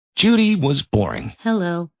Judy was boring.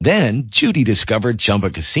 Hello. Then Judy discovered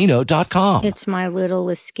ChumbaCasino.com. It's my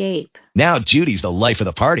little escape. Now Judy's the life of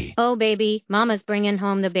the party. Oh, baby, mama's bringing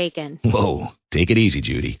home the bacon. Whoa, take it easy,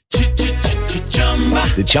 Judy.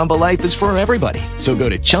 The Chumba life is for everybody. So go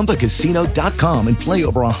to ChumbaCasino.com and play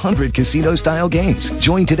over 100 casino-style games.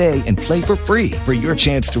 Join today and play for free for your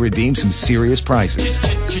chance to redeem some serious prizes.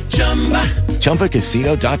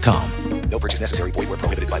 ChumbaCasino.com. No purchase necessary. Void where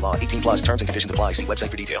prohibited by law. 18 plus terms and conditions apply. See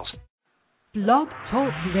website for details. Blog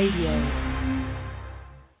Talk Radio.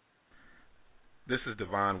 This is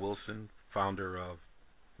Devon Wilson, founder of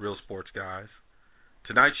Real Sports Guys.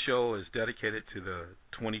 Tonight's show is dedicated to the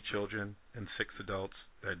 20 children and 6 adults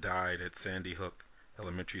that died at Sandy Hook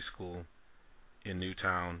Elementary School in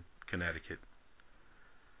Newtown, Connecticut.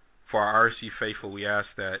 For our RSG faithful, we ask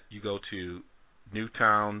that you go to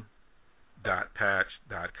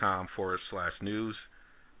newtown.patch.com/news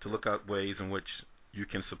to look up ways in which you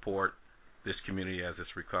can support this community as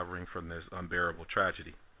it's recovering from this unbearable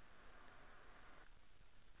tragedy.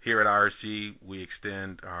 Here at RSG, we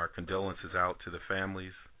extend our condolences out to the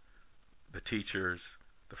families, the teachers,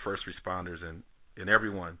 the first responders, and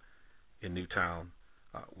everyone in Newtown.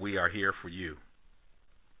 We are here for you,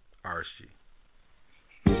 RSG.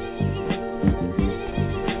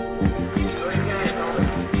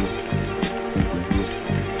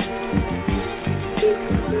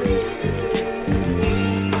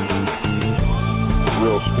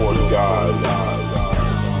 Real Sports Guys.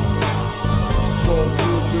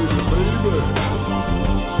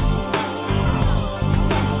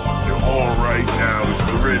 You're all right now. It's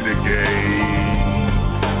the Renegade.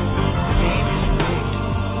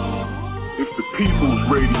 It's the People's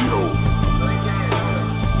Radio.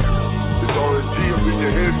 It's RSG up in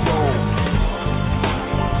your headphones.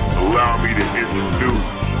 Allow me to introduce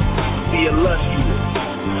the illustrious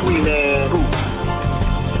Queen Anne Hoop.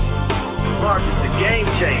 Marcus the Game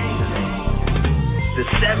Changer. The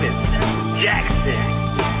 7th, Jackson.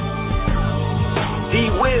 D.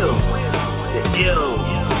 Will, the ill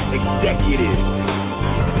executive.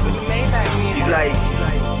 He's like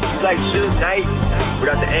Suge Knight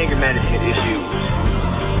without the anger management issues.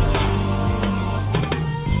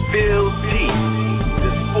 Phil T,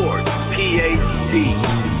 the sports PhD.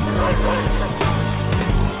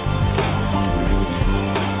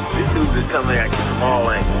 This dude is coming at you from all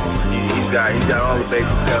angles. He's got all the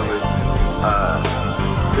bases covered.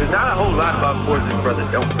 There's not a whole lot about sports this brother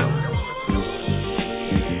don't know.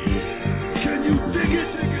 Can you dig it,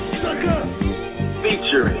 sucker?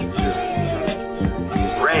 Featuring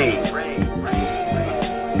Ray,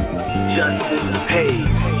 Justin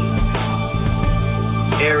Page,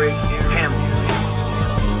 Eric Hampton.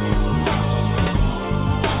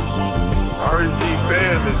 RSG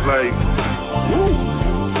fam is like, woo.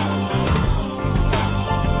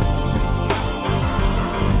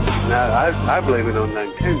 I blame it on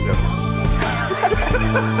Nintendo.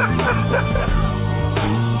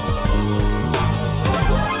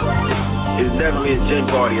 It's definitely a gin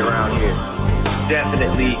party around here.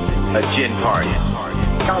 Definitely a gin party.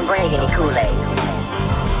 Don't bring any Kool-Aid.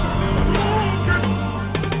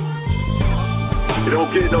 It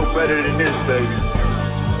don't get no better than this, baby.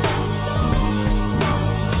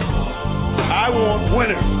 I want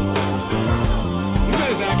winners. You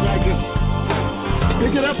guys act like it.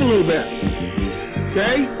 Pick it up a little bit.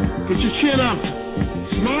 Okay? Get your chin up.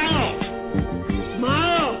 Smile.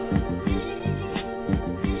 Smile.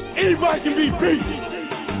 Anybody can be beat.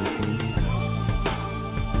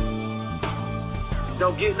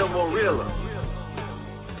 Don't get no more realer.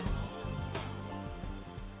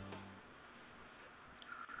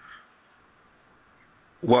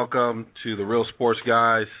 Welcome to the Real Sports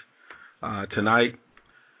Guys. Tonight,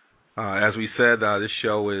 as we said, this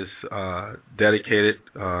show is dedicated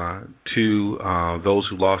to those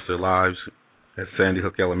who lost their lives at Sandy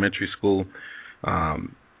Hook Elementary School.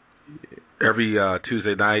 Every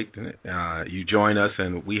Tuesday night, you join us,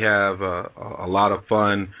 and we have a lot of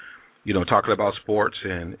fun, talking about sports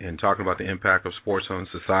and talking about the impact of sports on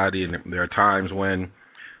society. And there are times when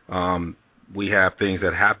we have things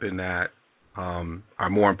that happen that are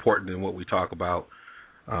more important than what we talk about.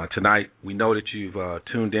 Tonight, we know that you've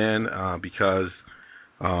tuned in because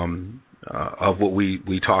of what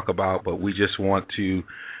we talk about, but we just want to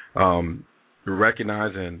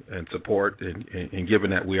recognize and support, and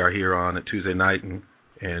given that we are here on a Tuesday night, and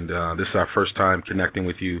this is our first time connecting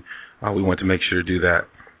with you, we want to make sure to do that.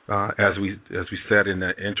 As we said in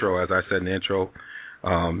the intro, as I said in the intro,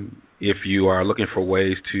 if you are looking for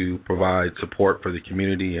ways to provide support for the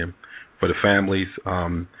community and for the families,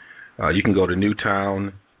 you can go to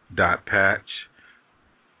newtown.patch,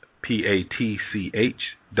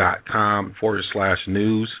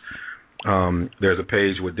 RSG.com/news. There's a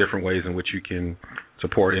page with different ways in which you can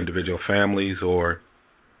support individual families or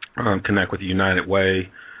connect with the United Way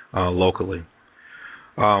locally.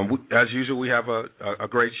 As usual, we have a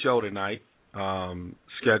great show tonight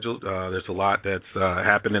scheduled. There's a lot that's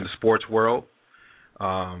happened in the sports world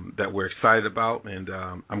that we're excited about, and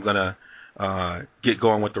I'm going to get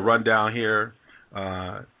going with the rundown here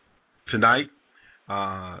tonight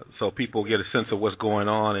so people get a sense of what's going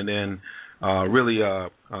on, and then really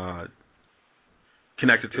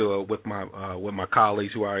connected to with my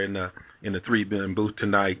colleagues who are in the 3-bin booth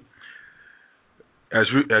tonight. As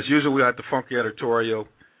usual, we got the funky editorial.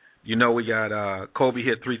 You know, we got Kobe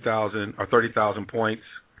hit 3,000 or 30,000 points,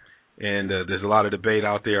 and there's a lot of debate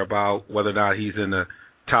out there about whether or not he's in the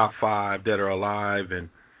top 5 dead or alive. And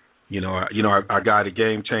our guy, the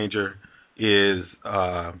game changer, is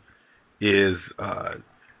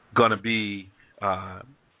going to be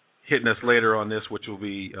hitting us later on this, which will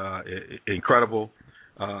be incredible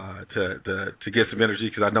to get some energy,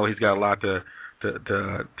 because I know he's got a lot to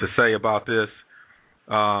say about this.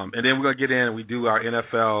 And then we're going to get in and we do our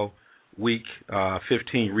NFL Week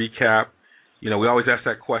 15 recap. We always ask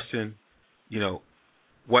that question,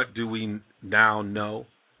 what do we now know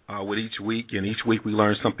with each week? And each week we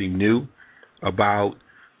learn something new about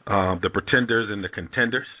the pretenders and the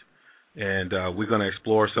contenders. And we're going to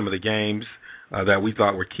explore some of the games that we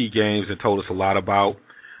thought were key games and told us a lot about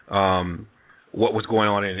what was going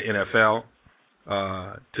on in the NFL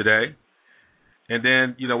today. And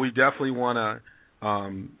then, we definitely want to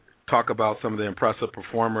talk about some of the impressive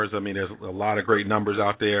performers. I mean, there's a lot of great numbers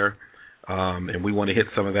out there, and we want to hit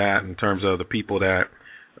some of that in terms of the people that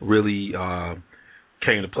really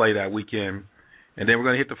came to play that weekend. And then we're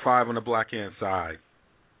going to hit the 5 on the black hand side.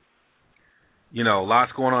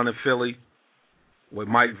 Lots going on in Philly with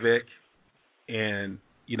Mike Vick, and,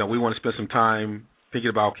 we want to spend some time thinking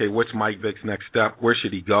about, okay, what's Mike Vick's next step? Where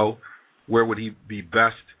should he go? Where would he be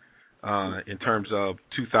best in terms of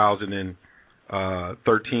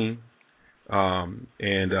 2013?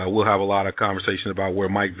 And we'll have a lot of conversation about where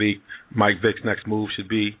Mike Vick's next move should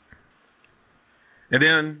be. And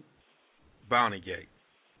then Bountygate.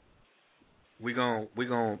 We're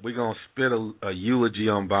gonna spit a eulogy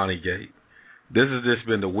on Bountygate. This has just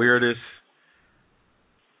been the weirdest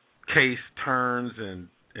case turns and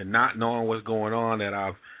not knowing what's going on that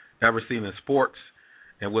I've ever seen in sports.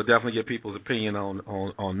 And we'll definitely get people's opinion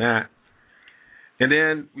on that. And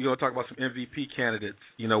then we're going to talk about some MVP candidates.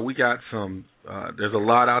 We got some there's a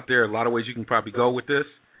lot out there, a lot of ways you can probably go with this.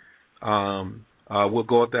 We'll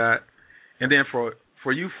go with that. And then for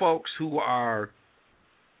you folks who are,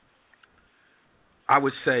 I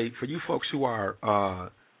would say, for you folks who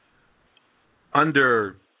are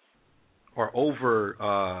under or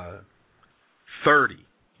over 30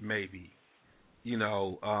 maybe,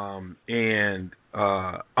 and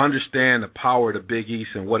understand the power of the Big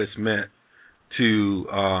East and what it's meant to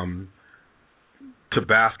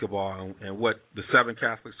basketball and what the 7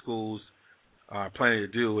 Catholic schools are planning to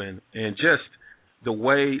do, and just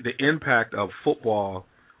the impact of football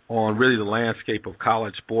on really the landscape of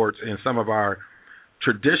college sports and some of our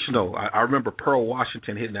traditional. I remember Pearl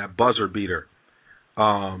Washington hitting that buzzer beater.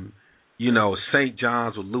 St.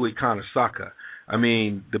 John's with Louis Konosaka. I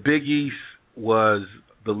mean, the Big East was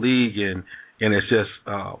the league, and it's just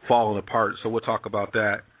falling apart. So we'll talk about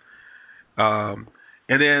that. And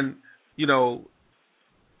then,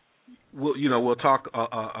 we'll talk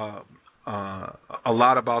a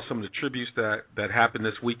lot about some of the tributes that happened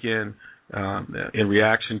this weekend in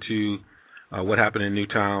reaction to what happened in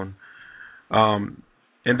Newtown. And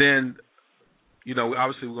then,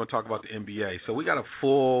 obviously we're going to talk about the NBA. So we got a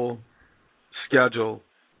full schedule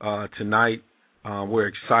tonight. We're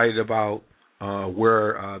excited about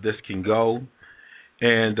where this can go.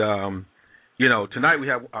 And, tonight we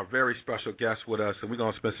have a very special guest with us, and we're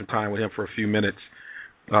going to spend some time with him for a few minutes.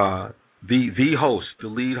 The host, the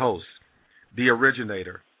lead host, the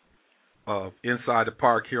originator of Inside the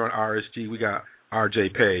Park here on RSG. We got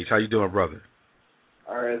RJ Page. How you doing, brother?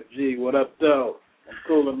 RSG, what up, though? I'm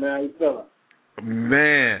coolin', man. How you feeling?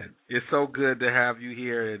 Man, it's so good to have you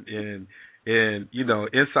here. And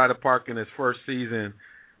Inside the Park in its first season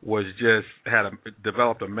was just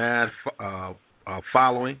developed a mad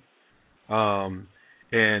following.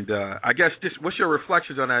 And I guess just what's your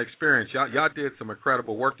reflections on that experience? Y'all did some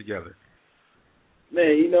incredible work together.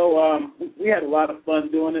 Man, we had a lot of fun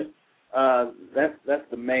doing it. That's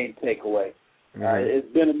the main takeaway. Mm-hmm. It's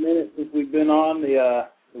been a minute since we've been on. The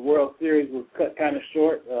World Series was cut kind of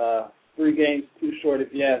short. 3 games too short, if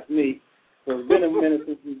you ask me. So it's been a minute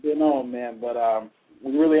since we've been on, man. But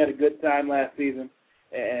we really had a good time last season.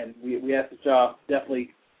 and we ask that y'all definitely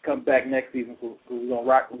come back next season because we're gonna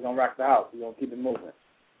rock the house. We're gonna keep it moving.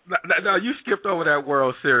 No, you skipped over that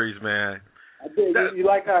World Series, man. I did. You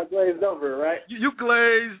like how I glazed over it, right? You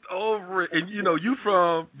glazed over it, and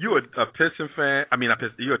you're a Piston fan. I mean,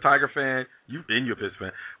 you're a Tiger fan. You're a Piston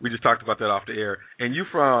fan. We just talked about that off the air. And you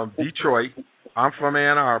from Detroit. I'm from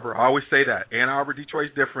Ann Arbor. I always say that. Ann Arbor,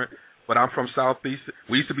 Detroit's different, but I'm from Southeast.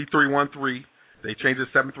 We used to be 313. They changed it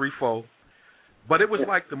to 734. But it was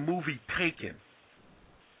like the movie Taken.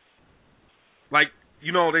 Like,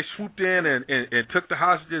 they swooped in and took the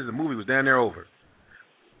hostages. The movie was down there over.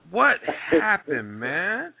 What happened,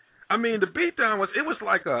 man? I mean, the beatdown was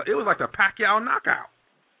like a Pacquiao knockout.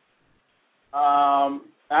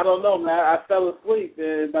 I don't know, man. I fell asleep,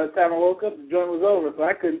 and by the time I woke up, the joint was over, so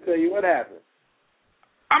I couldn't tell you what happened.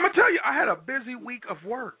 I'm gonna tell you, I had a busy week of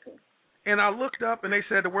work, and I looked up, and they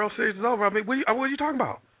said the World Series is over. I mean, what are you talking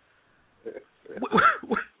about?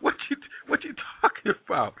 What you talking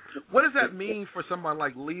about? What does that mean for someone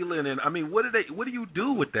like Leland? And I mean, what do you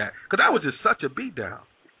do with that? Because that was just such a beatdown.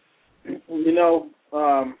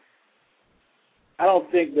 I don't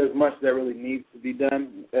think there's much that really needs to be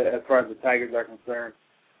done as far as the Tigers are concerned.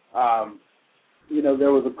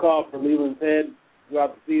 There was a call for Leland's head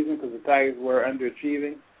throughout the season because the Tigers were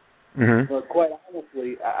underachieving. Mm-hmm. But quite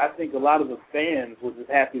honestly, I think a lot of the fans were just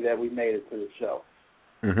happy that we made it to the show.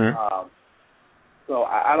 Mm-hmm. So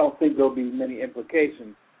I don't think there'll be many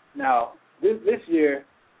implications. Now, this year,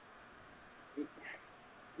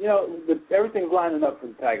 everything's lining up for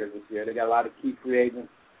the Tigers this year. They got a lot of key free agents.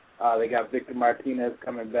 They got Victor Martinez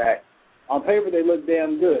coming back. On paper, they look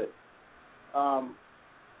damn good.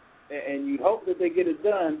 And you hope that they get it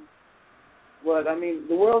done. But, I mean,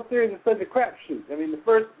 the World Series is such a crapshoot. I mean, the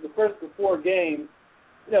first of 4 games,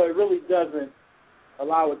 it really doesn't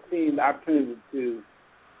allow a team the opportunity to,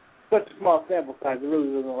 such a small sample size, it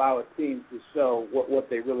really doesn't allow a team to show what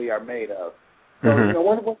they really are made of. So,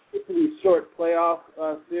 once you get to these short playoff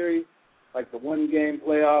series, like the 1-game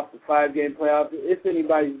playoff, the 5-game playoff, it's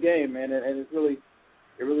anybody's game, man, and it really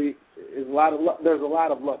is a lot of luck. There's a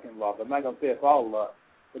lot of luck involved. I'm not going to say it's all luck,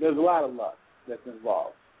 but there's a lot of luck that's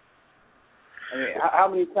involved. I mean, how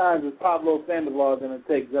many times is Pablo Sandoval going to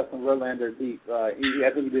take Justin Verlander deep? I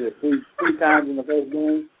think he did it three times in the first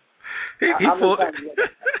game.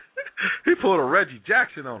 He pulled a Reggie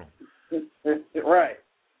Jackson on him. Right.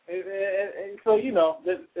 And so, in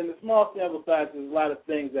the small sample size, there's a lot of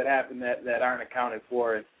things that happen that aren't accounted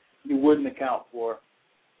for and you wouldn't account for.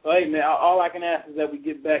 So, hey, man, all I can ask is that we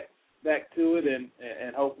get back to it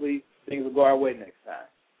and hopefully things will go our way next time.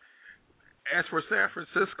 As for San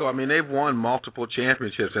Francisco, I mean, they've won multiple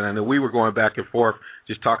championships, and I know we were going back and forth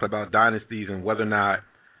just talking about dynasties and whether or not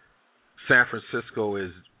San Francisco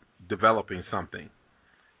is developing something.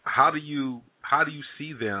 How do you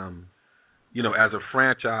see them, as a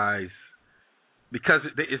franchise? Because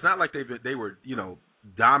it's not like they were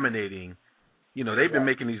dominating. They've been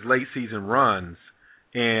making these late season runs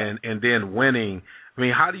and then winning. I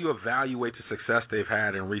mean, how do you evaluate the success they've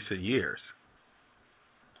had in recent years?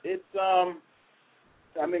 It's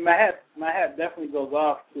I mean, my hat definitely goes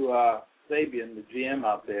off to Sabian, the GM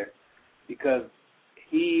out there, because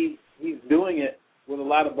he's doing it with a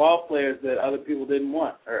lot of ball players that other people didn't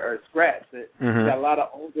want or scratched. Mm-hmm. Got a lot of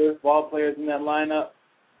older ball players in that lineup,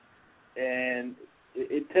 and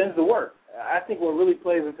it tends to work. I think what really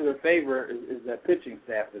plays into their favor is that pitching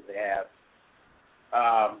staff that they have.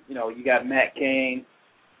 You got Matt Cain.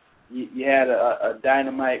 You had a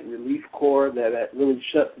dynamite relief corps that really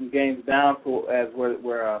shut some games down.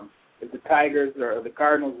 Where if the Tigers or the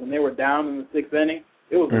Cardinals, when they were down in the 6th inning,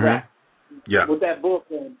 it was a wrap. Yeah. With that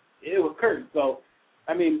bullpen, it was curtain. So,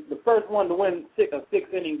 I mean, the first one to win a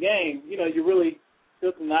 6-inning game, you really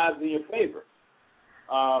took the odds in your favor.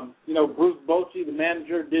 Bruce Bochy, the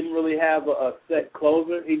manager, didn't really have a set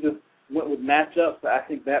closer. He just went with matchups. I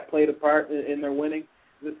think that played a part in their winning.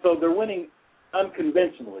 So they're winning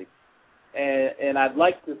unconventionally. And I'd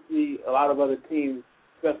like to see a lot of other teams,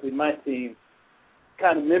 especially my team,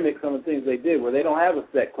 kind of mimic some of the things they did, where they don't have a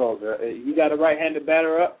set closer. You got a right-handed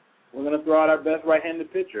batter up, we're going to throw out our best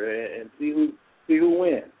right-handed pitcher and see who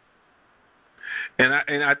wins.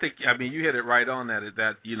 And I think, I mean, you hit it right on that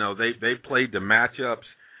they played the matchups,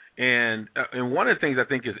 and one of the things I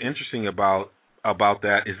think is interesting about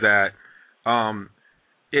that is that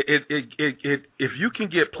if you can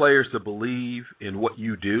get players to believe in what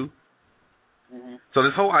you do. Mm-hmm. So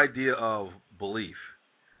this whole idea of belief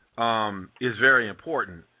is very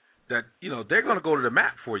important, that, they're going to go to the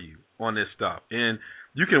mat for you on this stuff. And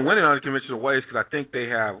you can win it on unconventional ways because I think they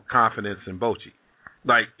have confidence in Bochy.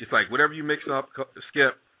 It's like whatever you mix up,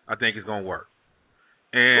 Skip, I think it's going to work.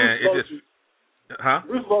 And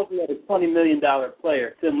Bruce Bochy had a $20 million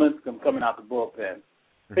player, Tim Lincecum, coming out the bullpen,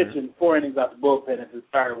 pitching 4 innings out the bullpen if his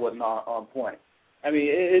starter wasn't on point. I mean,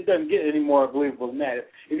 it doesn't get any more believable than that.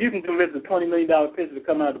 If you can convince a $20 million pitcher to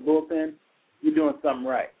come out of the bullpen, you're doing something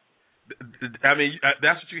right. I mean,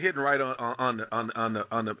 that's what you're hitting right on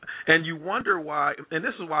the. And you wonder why. And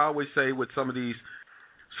this is why I always say with some of these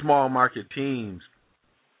small market teams,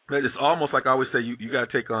 that it's almost like I always say you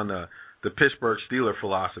got to take on the Pittsburgh Steelers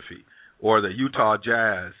philosophy or the Utah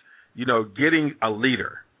Jazz. You know, getting a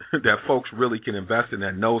leader that folks really can invest in,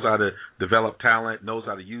 that knows how to develop talent, knows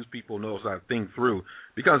how to use people, knows how to think through,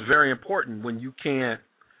 becomes very important when you can't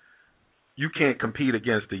compete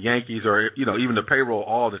against the Yankees or, you know, even the payroll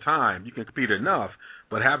all the time. You can compete enough,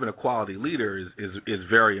 but having a quality leader is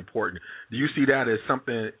very important. Do you see that as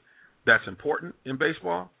something that's important in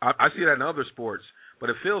baseball? I see that in other sports, but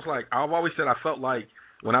it feels like, I've always said, I felt like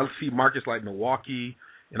when I see markets like Milwaukee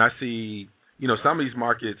and I see, you know, some of these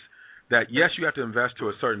markets that, yes, you have to invest to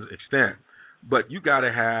a certain extent, but you got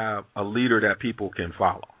to have a leader that people can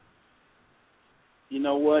follow. You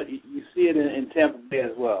know what? You see it in Tampa Bay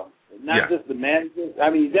as well. Not just the managers. I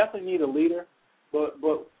mean, you definitely need a leader, but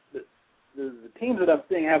the teams that I'm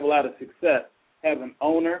seeing have a lot of success have an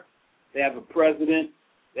owner, they have a president,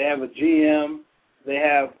 they have a GM, they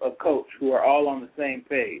have a coach who are all on the same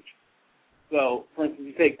page. So, for instance,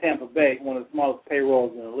 you take Tampa Bay, one of the smallest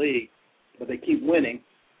payrolls in the league, but they keep winning.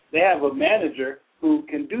 They have a manager who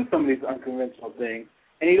can do some of these unconventional things,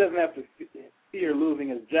 and he doesn't have to fear losing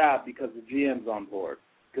his job because the GM's on board,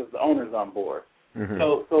 because the owner's on board. Mm-hmm.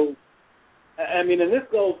 So, I mean, and this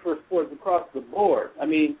goes for sports across the board. I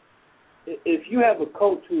mean, if you have a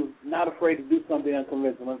coach who's not afraid to do something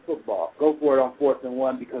unconventional in football, go for it on 4th and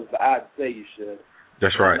 1 because the odds say you should.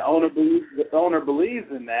 That's right. The owner believes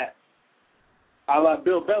in that, a la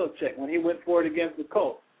Bill Belichick when he went for it against the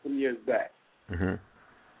Colts some years back. Mm-hmm.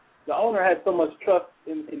 The owner had so much trust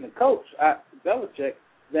in the coach, Belichick,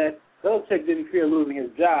 that Belichick didn't fear losing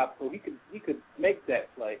his job, so he could make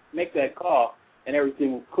that play, make that call, and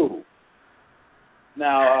everything was cool.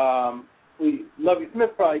 Now, Lovie Smith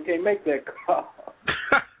probably can't make that call.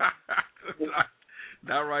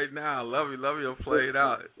 Not right now. Lovie will play it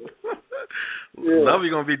out. Yeah. Lovie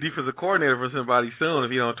gonna be defensive coordinator for somebody soon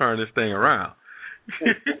if he don't turn this thing around.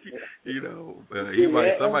 You know,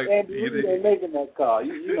 somebody ain't making that call.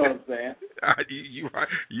 You know what I'm saying?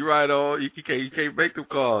 You right on. You can't make them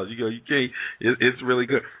calls. You can't. It's really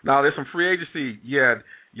good. Now there's some free agency. You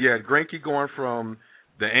had Greinke going from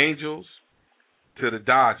the Angels to the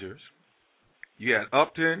Dodgers. You had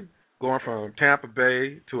Upton going from Tampa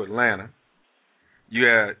Bay to Atlanta. You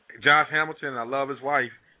had Josh Hamilton. I love his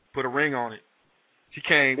wife. Put a ring on it. She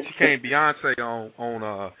came Beyonce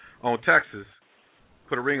on Texas.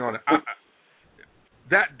 Put a ring on it.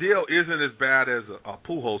 That deal isn't as bad as a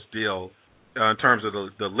Pujols deal in terms of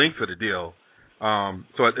the length of the deal.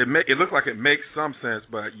 So it looks like it makes some sense,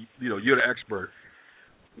 but you're the expert.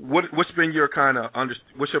 What's been your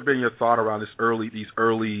what's been your thought around these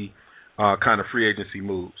early kind of free agency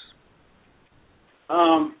moves?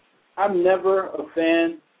 I'm never a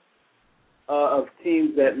fan of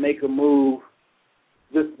teams that make a move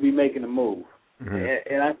just to be making a move. Mm-hmm.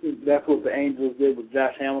 And I think that's what the Angels did with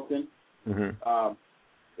Josh Hamilton. Mm-hmm.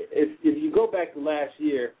 If you go back to last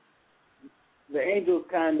year, the Angels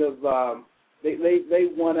kind of they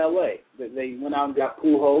won L.A. They went out and got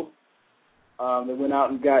Pujols. They went out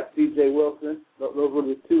and got C.J. Wilson. Those were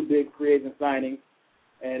the two big free agent signings,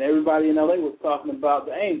 and everybody in L.A. was talking about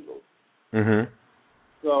the Angels. Mm-hmm.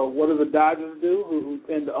 So what do the Dodgers do, who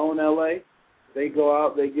tend to own L.A.? They go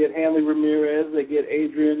out, they get Hanley Ramirez, they get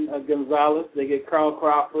Adrian Gonzalez, they get Carl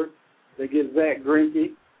Crawford, they get Zach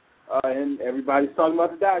Greinke, and everybody's talking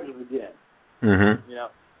about the Dodgers again. Mm-hmm. You know,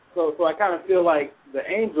 so I kind of feel like the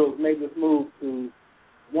Angels made this move to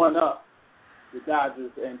one-up the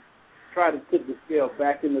Dodgers and try to tip the scale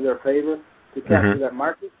back into their favor to capture that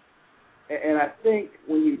market. And I think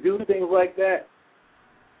when you do things like that,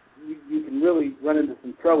 you can really run into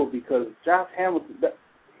some trouble because Josh Hamilton,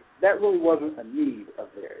 that really wasn't a need of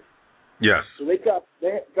theirs. Yes. So they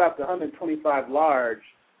dropped 125 large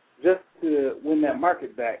just to win that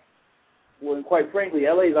market back. When, quite frankly,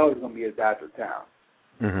 LA is always going to be a Dodger town.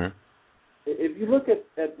 Mm-hmm. If you look at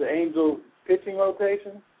the Angels' pitching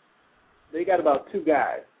rotation, they got about 2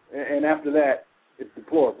 guys, and after that, it's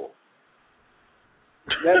deplorable.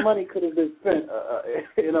 That money could have been spent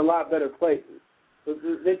in a lot better places. So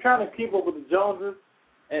they're trying to keep up with the Joneses,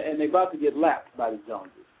 and they're about to get lapped by the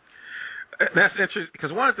Joneses. That's interesting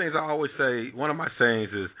because one of the things I always say, one of my sayings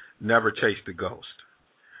is never chase the ghost.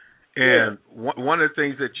 And one of the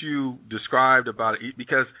things that you described about it,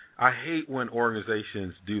 because I hate when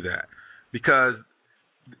organizations do that, because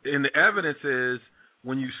in the evidence is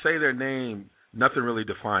when you say their name, nothing really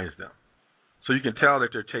defines them. So you can tell that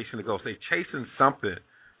they're chasing the ghost. They're chasing something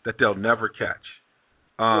that they'll never catch.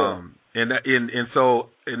 And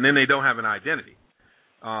then they don't have an identity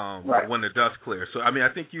when the dust clears. So I mean,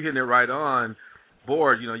 I think you hitting it right on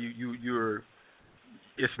board. You know, you're.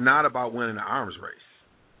 It's not about winning the arms race.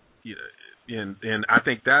 And I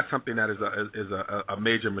think that's something that is a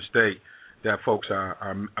major mistake that folks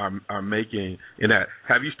are making. In that,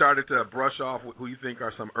 have you started to brush off who you think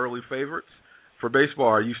are some early favorites for baseball?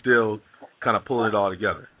 Or are you still kind of pulling it all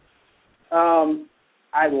together?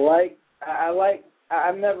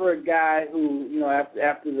 I'm never a guy who, you know,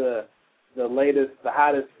 after the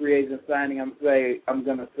hottest free agent signing, I'm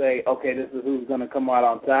going to say, okay, this is who's going to come out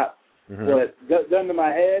on top. Mm-hmm. But gun to my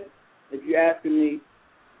head, if you're asking me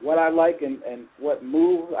what I like and what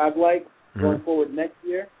move I'd like going forward next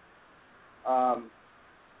year,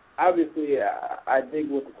 obviously I think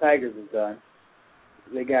what the Tigers have done.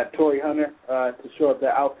 They got Torrey Hunter to shore up the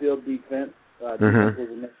outfield defense. Defense was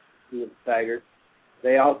the next to the Tigers.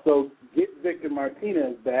 They also get Victor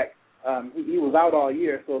Martinez back. He was out all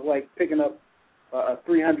year, so it's like picking up a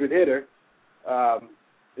 300 hitter.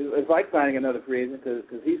 It's like signing another free agent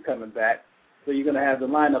because he's coming back. So you're going to have the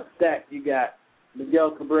lineup stacked. You got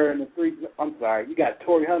Miguel Cabrera in the 3. I'm sorry, you got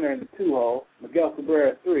Torrey Hunter in the 2 hole, Miguel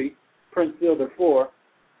Cabrera 3, Prince Fielder 4,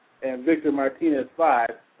 and Victor Martinez 5.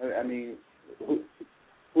 I mean, who's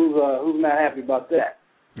not happy about that?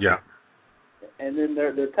 Yeah. And then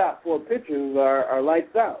their top 4 pitchers are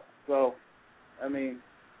lights out. So, I mean,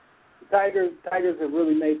 the Tigers have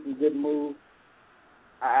really made some good moves.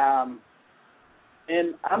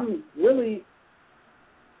 And I'm really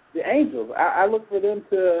the Angels. I look for them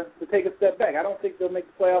to take a step back. I don't think they'll make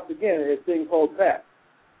the playoffs again if things hold fast.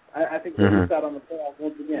 I think they'll miss out on the playoffs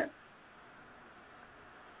once again.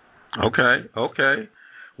 Okay.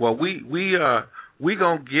 Well, we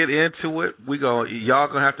gonna get into it. Y'all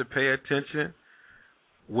gonna have to pay attention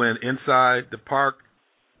when Inside the Park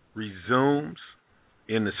resumes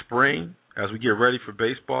in the spring as we get ready for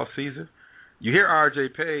baseball season. You hear R.J.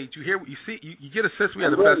 Page. You get a sense we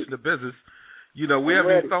have the best in the business. You know, we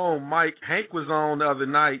haven't thrown Mike. Hank was on the other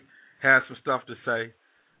night, had some stuff to say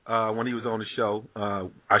when he was on the show.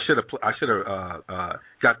 I should have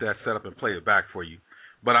got that set up and played it back for you,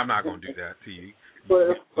 but I'm not going to do that to you.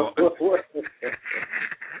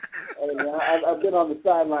 I've been on the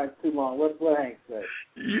sidelines too long. What Hank say?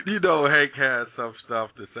 You know Hank has some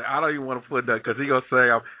stuff to say. I don't even want to put that because he's going to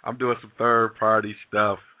say I'm doing some third-party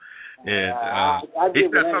stuff. And did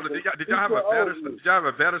y'all have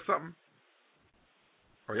a bet or something?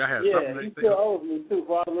 Or y'all had something? Yeah, he still owes me too.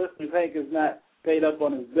 For our listeners, Hank has not paid up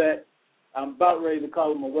on his bet. I'm about ready to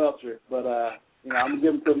call him a welcher, but I'm gonna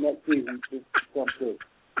give him till next season to come through.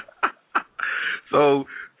 So,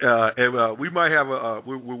 we might have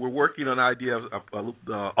we're working on an idea of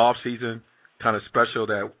off season kind of special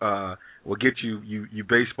that will get you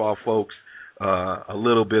baseball folks a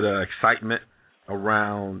little bit of excitement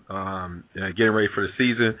around getting ready for the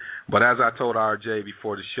season. But as I told RJ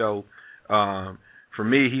before the show, for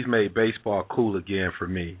me, he's made baseball cool again for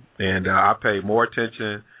me. And I pay more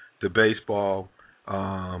attention to baseball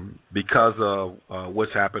because of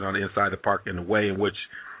what's happened on the Inside the Park and the way in which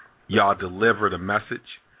y'all deliver the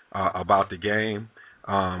message about the game.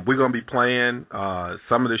 We're going to be playing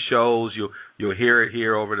some of the shows. You'll hear it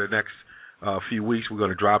here over the next few weeks. We're going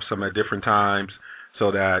to drop some at different times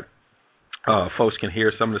so that folks can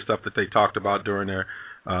hear some of the stuff that they talked about during their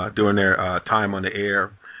time on the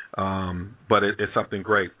air. But it's something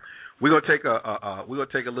great. We're gonna take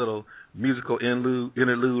a little musical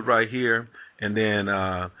interlude right here, and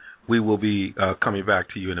then we will be coming back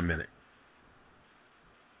to you in a minute.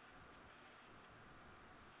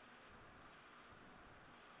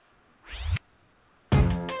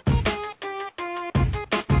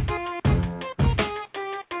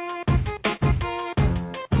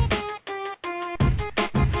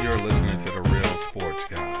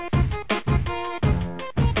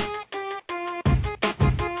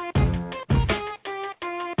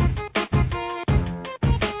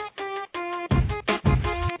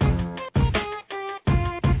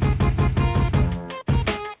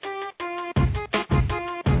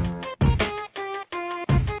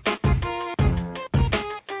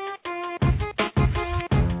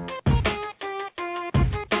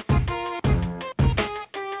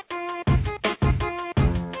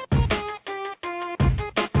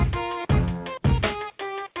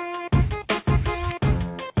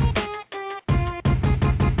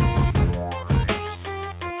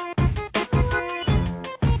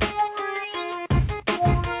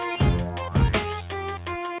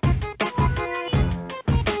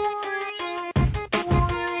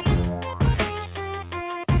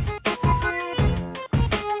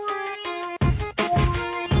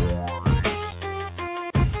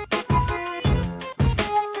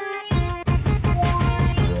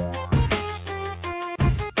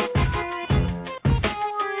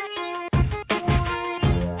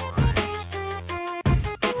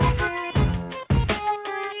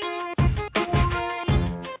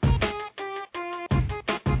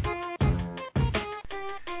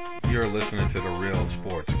 You're listening to The Real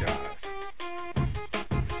Sports Guys.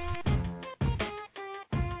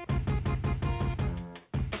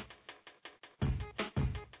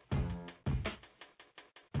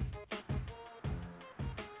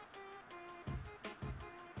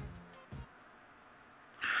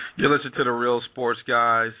 You're listening to The Real Sports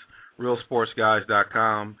Guys,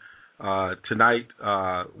 realsportsguys.com. Tonight,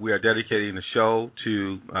 we are dedicating the show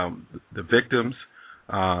to the victims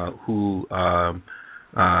who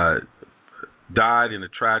died in a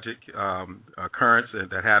tragic occurrence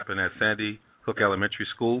that happened at Sandy Hook Elementary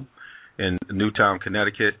School in Newtown,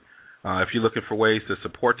 Connecticut. If you're looking for ways to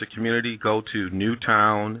support the community, go to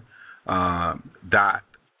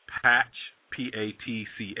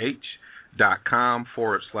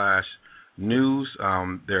newtown.patch.com/news.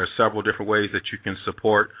 There are several different ways that you can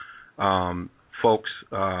support folks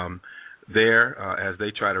there as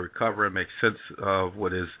they try to recover and make sense of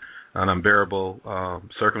what is an unbearable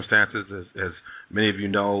circumstances. As many of you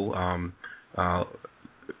know,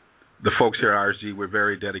 the folks here at RSG, we're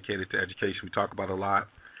very dedicated to education. We talk about it a lot.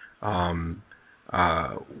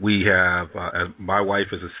 We have, my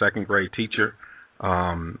wife is a second grade teacher,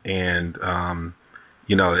 and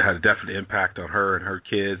you know, it had a definite impact on her and her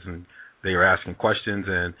kids, and they were asking questions,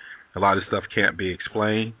 and a lot of stuff can't be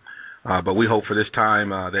explained. But we hope for this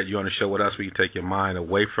time that you're on the show with us, we can take your mind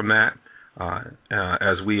away from that.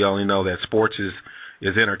 As we only know that sports is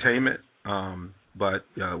entertainment, but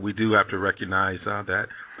we do have to recognize that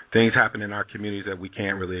things happen in our communities that we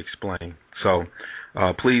can't really explain. So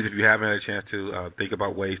please, if you haven't had a chance to think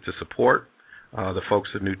about ways to support the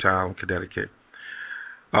folks of Newtown, Connecticut.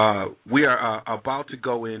 We are about to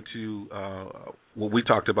go into what we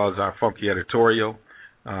talked about as our funky editorial,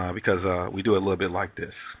 because we do it a little bit like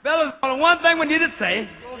this. Fellas, only one thing we need to say.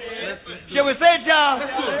 Shall we say it, y'all?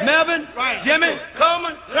 Melvin, Jimmy,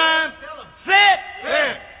 Coleman, Rhyme, say it.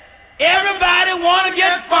 Everybody want to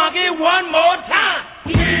get funky one more time.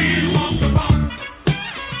 We want the funk.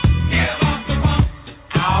 Give us the funk.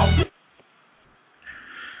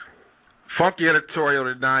 Funky editorial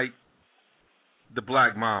tonight, the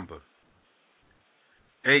Black Mamba.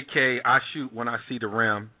 A.K. I shoot when I see the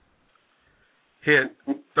rim. Hit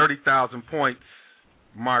 30,000 points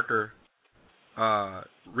marker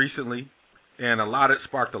recently, and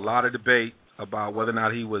sparked a lot of debate about whether or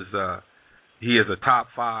not he is a top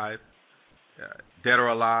 5, dead or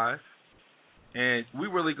alive. And we're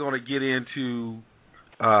really going to get into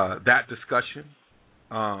that discussion.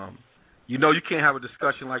 You know, you can't have a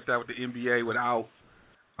discussion like that with the NBA without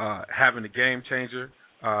having the Game Changer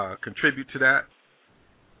contribute to that.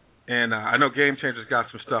 And I know Game Changer's got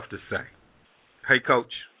some stuff to say. Hey,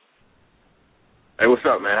 Coach. Hey, what's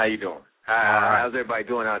up, man? How you doing? Right. How's everybody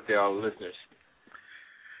doing out there, all the listeners?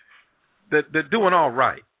 They're doing all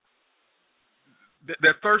right.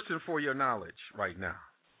 They're thirsting for your knowledge right now.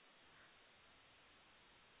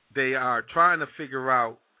 They are trying to figure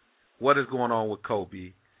out what is going on with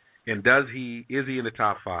Kobe, and is he in the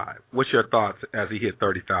top 5? What's your thoughts as he hit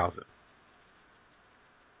 30,000?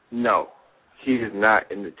 No, he is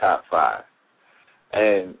not in the top 5.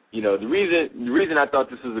 And, you know, the reason I thought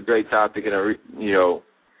this was a great topic, and, you know,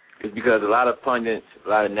 is because a lot of pundits, a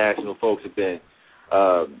lot of national folks have been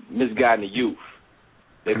misguiding the youth.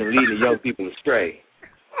 They've been leading young people astray,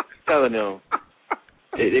 telling them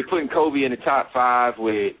they're putting Kobe in the top 5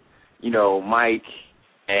 with, you know, Mike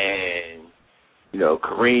and, you know,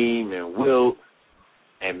 Kareem and Wilt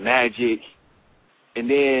and Magic. And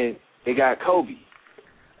then they got Kobe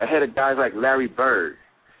ahead of guys like Larry Bird,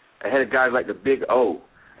 ahead of guys like the Big O,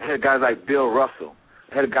 ahead of guys like Bill Russell,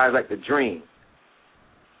 ahead of guys like the Dream.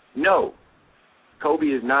 No, Kobe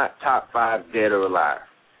is not top 5, dead or alive.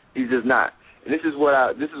 He's just not. And this is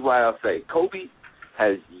why I'll say Kobe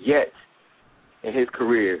has yet in his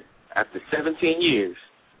career, after 17 years,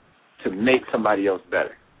 to make somebody else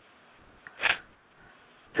better.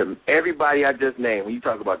 To everybody I just named, when you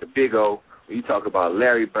talk about the Big O, when you talk about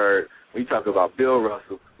Larry Bird, when you talk about Bill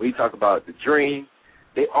Russell, when you talk about the Dream,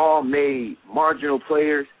 they all made marginal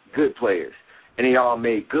players good players, and they all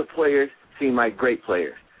made good players seem like great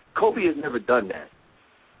players. Kobe has never done that.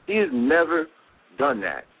 He has never done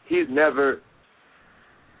that. He's never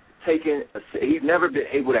he's never been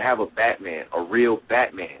able to have a Batman, a real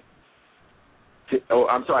Batman.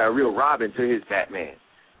 A real Robin to his Batman,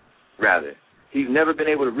 rather. He's never been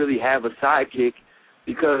able to really have a sidekick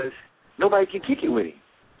because nobody can kick it with him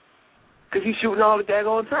because he's shooting all the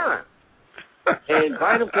daggone time. And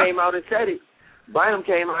Bynum came out and said it.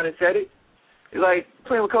 He's like,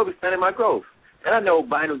 playing with Kobe, standing in my grove. And I know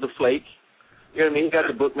Bynum's a flake. You know what I mean? He got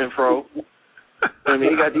the Bookman fro. I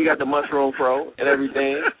mean, he got the mushroom fro and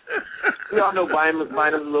everything. I know Bynum's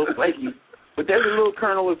a little flaky, but there's a little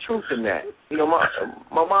kernel of truth in that.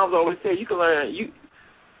 My mom's always said you can learn.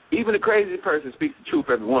 Even the craziest person speaks the truth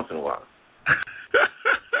every once in a while.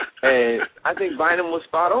 And I think Bynum was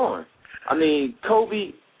spot on. I mean,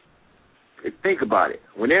 Kobe. Think about it.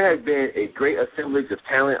 When there has been a great assemblage of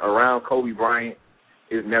talent around Kobe Bryant,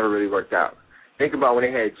 it's never really worked out. Think about when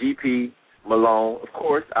they had GP, Malone, of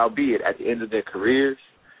course, albeit at the end of their careers.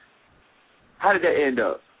 How did that end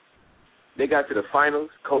up? They got to the finals.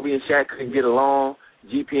 Kobe and Shaq couldn't get along.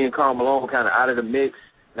 GP and Karl Malone kind of out of the mix,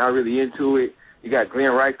 not really into it. You got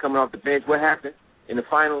Glenn Rice coming off the bench. What happened in the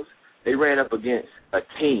finals? They ran up against a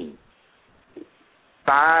team,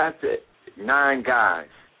 5 to 9 guys,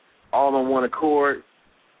 all on one accord,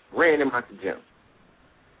 ran them out the gym.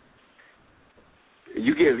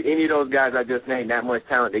 You give any of those guys I just named that much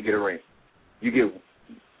talent, they get a ring. You give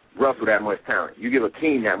Russell that much talent. You give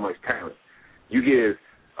Akeem that much talent. You give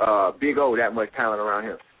Big O that much talent around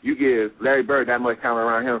him. You give Larry Bird that much talent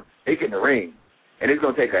around him, they get in the ring. And it's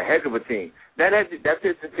going to take a heck of a team. That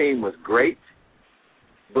Pistons team was great,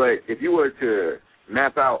 but if you were to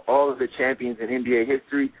map out all of the champions in NBA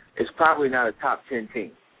history, it's probably not a top 10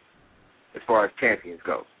 team as far as champions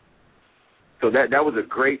go. So that was a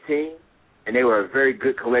great team, and they were a very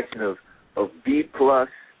good collection of B-plus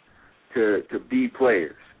to B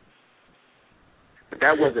players. But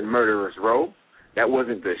that wasn't Murderers Row. That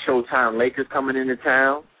wasn't the Showtime Lakers coming into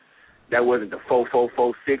town. That wasn't the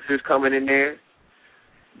 4-4-4 Sixers coming in there.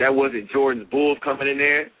 That wasn't Jordan's Bulls coming in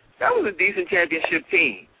there. That was a decent championship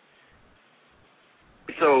team.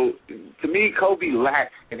 So, to me, Kobe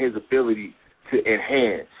lacks in his ability to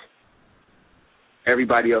enhance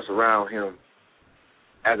everybody else around him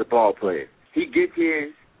as a ball player. He gets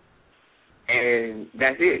his, and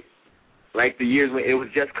that's it. Like the years when it was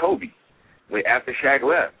just Kobe, after Shaq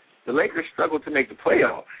left. The Lakers struggled to make the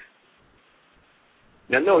playoffs.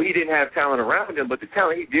 Now, no, he didn't have talent around him, but the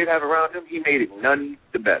talent he did have around him, he made it none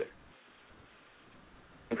the better.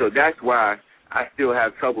 And so that's why I still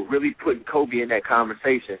have trouble really putting Kobe in that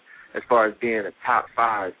conversation as far as being a top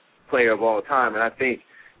 5 player of all time. And I think,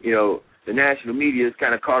 the national media is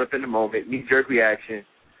kind of caught up in the moment, knee-jerk reaction,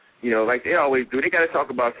 like they always do. They got to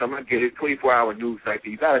talk about something. I get it, 24-hour news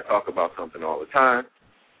cycle. You got to talk about something all the time.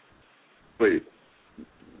 But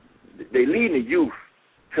they lead the youth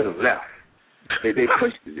to the left. They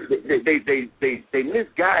push. They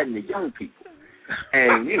misguiding the young people.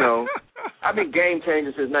 And I've been game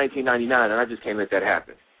changing since 1999, and I just can't let that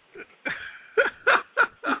happen.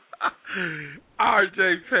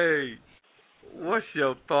 RJ Page, what's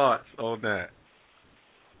your thoughts on that?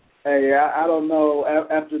 Hey, I don't know.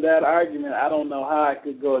 After that argument, I don't know how I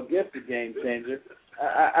could go against the game changer.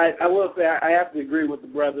 I will say I have to agree with the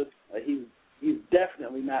brothers. He's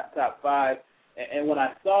definitely not top 5. And when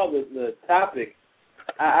I saw the topic,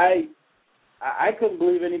 I couldn't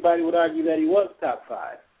believe anybody would argue that he was top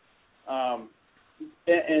 5.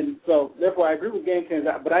 And so therefore I agree with game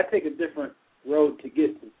changer, but I take a different road to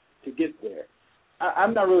get there.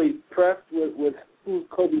 I'm not really pressed with who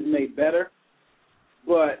Kobe's made better,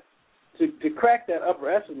 but to crack that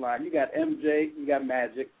upper echelon, you got MJ, you got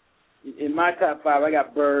Magic. In my top 5, I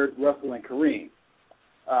got Bird, Russell, and Kareem.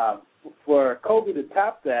 For Kobe to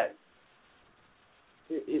top that,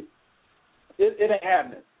 it ain't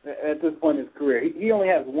happening at this point in his career. He only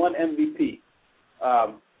has one MVP.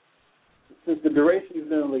 Since the duration he's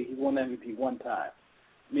been in the league, he's won MVP one time.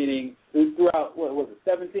 Meaning, throughout,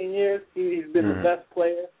 17 years, he's been the best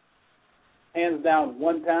player, hands down,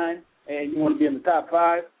 one time, and you want to be in the top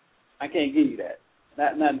 5? I can't give you that.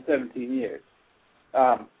 Not in 17 years.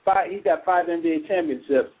 He's got 5 NBA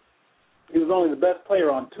championships. He was only the best player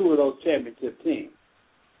on 2 of those championship teams.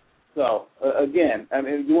 So, again, I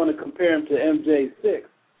mean, if you want to compare him to MJ's 6,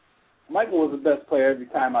 Michael was the best player every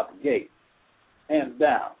time out the gate, hands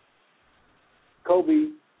down.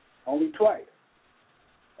 Kobe, only twice.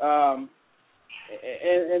 And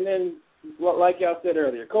then, like y'all said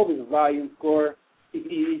earlier, Kobe's a volume scorer.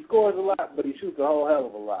 He scores a lot, but he shoots a whole hell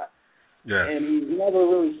of a lot. Yeah. And he's never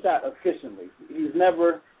really shot efficiently. He's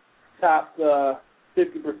never topped 50%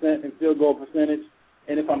 in field goal percentage.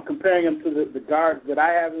 And if I'm comparing him to the guards that I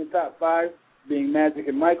have in the top 5, being Magic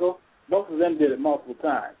and Michael, both of them did it multiple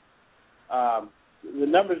times. The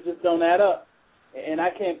numbers just don't add up. And I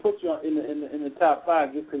can't put you in the top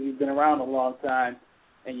 5 just because you've been around a long time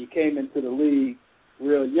and you came into the league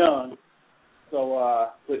real young.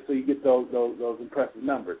 So you get those impressive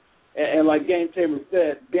numbers. And like Game Changer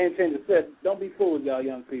said, don't be fooled, y'all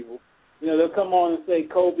young people. They'll come on and say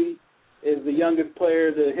Kobe is the youngest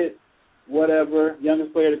player to hit whatever,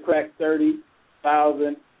 youngest player to crack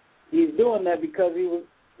 30,000. He's doing that because he was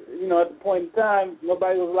you know, at the point in time,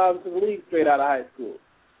 nobody was allowed into the league straight out of high school.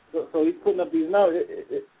 So he's putting up these numbers.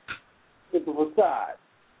 It's a facade.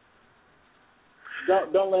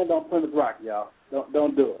 Don't land on Plymouth Rock, y'all.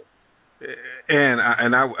 Don't do it.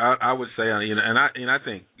 And I would say, you know, and I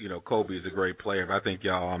think, you know, Kobe is a great player. But I think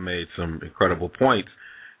y'all all made some incredible points.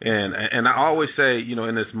 And I always say, you know,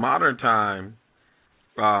 in this modern time,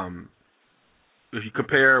 if you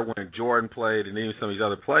compare when Jordan played and even some of these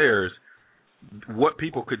other players, what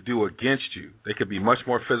people could do against you, they could be much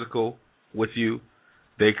more physical with you.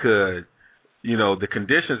 They could, you know, the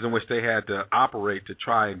conditions in which they had to operate to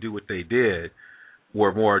try and do what they did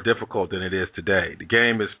were more difficult than it is today. The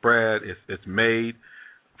game is spread. It's made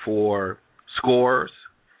for scores.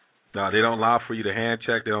 They don't allow for you to hand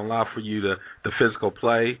check. They don't allow for you the physical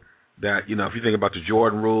play that, you know, if you think about the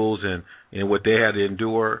Jordan rules and what they had to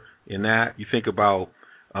endure in that, you think about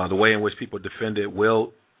the way in which people defended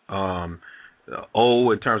Wilt, in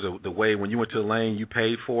terms of the way when you went to the lane, you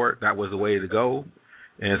paid for it. That was the way to go.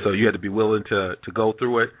 And so you had to be willing to go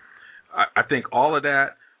through it. I think all of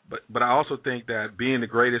that, but I also think that being the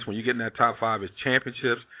greatest, when you get in that top five, is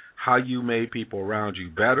championships, how you made people around you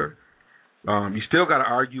better. You still got to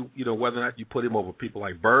argue, you know, whether or not you put him over people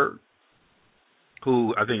like Bird,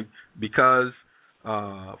 who I think because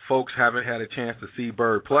folks haven't had a chance to see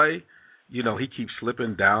Bird play, you know, he keeps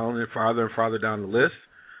slipping down and farther down the list.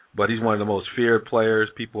 But he's one of the most feared players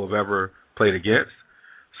people have ever played against.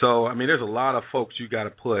 So, I mean, there's a lot of folks you got to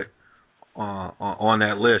put on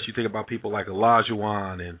that list. You think about people like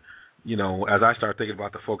Olajuwon and, you know, as I start thinking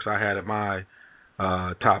about the folks I had in my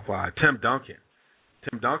top five, Tim Duncan.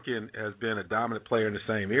 Tim Duncan has been a dominant player in the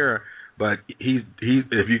same era, but he's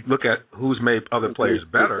if you look at who's made other players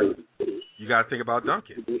better, you got to think about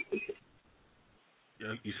Duncan.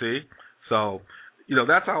 You see? So, you know,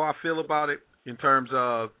 that's how I feel about it in terms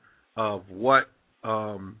of what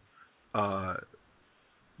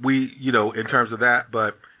we, you know, in terms of that,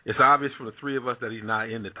 but it's obvious from the three of us that he's not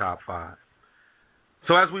in the top five.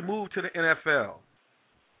 So as we move to the NFL,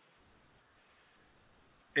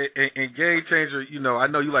 and Game Changer, you know, I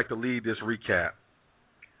know you like to lead this recap,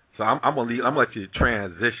 so I'm gonna let you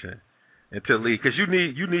transition into lead because you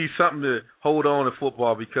need something to hold on to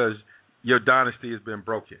football because your dynasty has been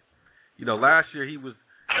broken. You know, last year he was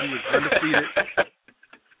undefeated.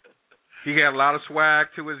 He had a lot of swag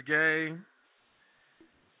to his game,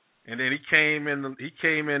 and then he came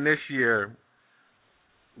in this year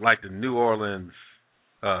like the New Orleans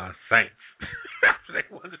Saints after they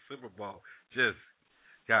won the Super Bowl. Just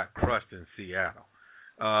got crushed in Seattle.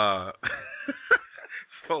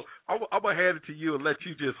 So I'm gonna hand it to you and let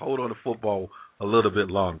you just hold on to football a little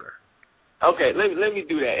bit longer. Okay, let me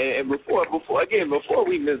do that. And before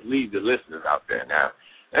we mislead the listeners out there now,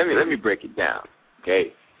 let me break it down.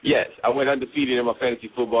 Okay. Yes, I went undefeated in my fantasy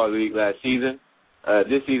football league last season.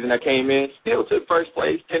 This season I came in, still took first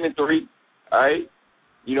place, 10-3. All right.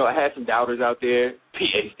 You know, I had some doubters out there,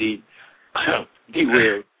 PhD,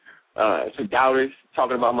 D-Will, some doubters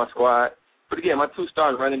talking about my squad. But again, my two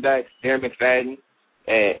stars running backs, Darren McFadden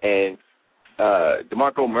and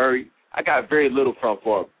DeMarco Murray, I got very little from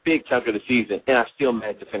for a big chunk of the season, and I still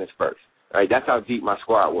managed to finish first. All right, that's how deep my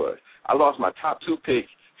squad was. I lost my top two picks,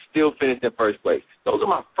 still finished in first place. Those are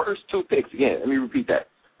my first two picks. Again, let me repeat that.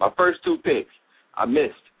 My first two picks I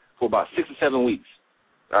missed for about 6 or 7 weeks.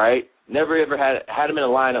 All right? Never ever had them in a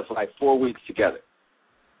lineup for like 4 weeks together.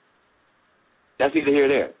 That's either here or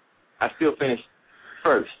there. I still finished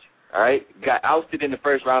first. All right? Got ousted in the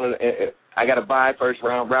first round. I got a bye first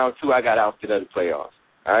round. Round 2, I got ousted of the playoffs.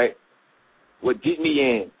 All right? What did me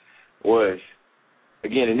in was,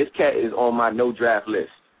 again, and this cat is on my no draft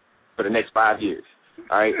list for the next 5 years.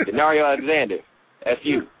 All right? Denario Alexander,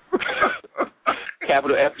 F-U.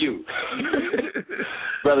 Capital F-U.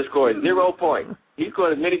 Brother scored 0 points. He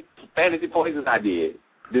scored as many fantasy points as I did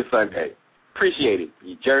this Sunday. Appreciate it,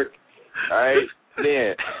 you jerk. All right?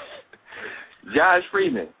 Then, Josh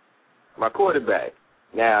Freeman, my quarterback.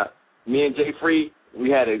 Now, me and Jay Free,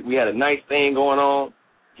 we had a nice thing going on.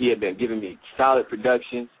 He had been giving me solid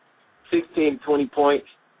production, 16 to 20 points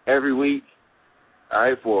every week, all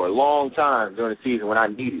right, for a long time during the season when I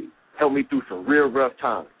needed it. Helped me through some real rough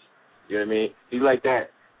times. You know what I mean? He's like that.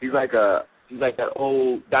 He's like that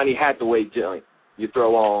old Donnie Hathaway joint you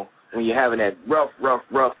throw on when you're having that rough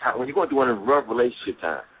time, when you're going through one of the rough relationship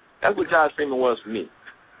times. That's what Josh Freeman was for me.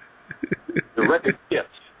 The record skipped.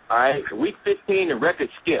 All right? Week 15, the record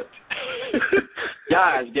skipped.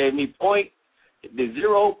 Josh gave me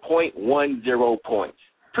 0.10 points.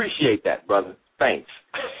 Appreciate that, brother. Thanks.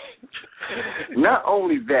 Not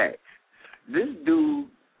only that, this dude,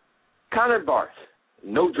 Connor Barth,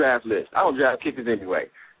 no draft list. I don't draft kickers anyway.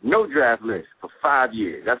 no draft list for 5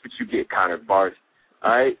 years. That's what you get, Connor Barth.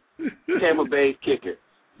 All right? Tampa Bay kicker.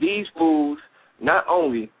 These fools, not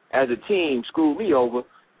only as a team, screwed me over,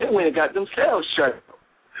 they went and got themselves shut.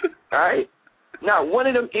 All right? Not one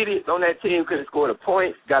of them idiots on that team could have scored a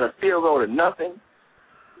point, got a field goal or nothing.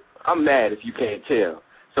 I'm mad if you can't tell.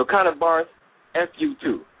 So, Connor Barth, F you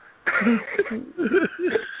too.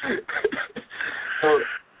 So,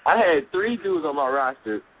 I had 3 dudes on my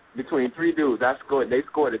roster. Between 3 dudes, they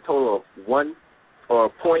scored a total of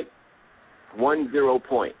 0.10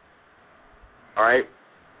 point. All right?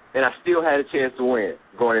 And I still had a chance to win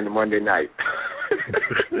going into Monday night.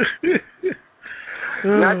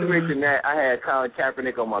 Not to mention that, I had Colin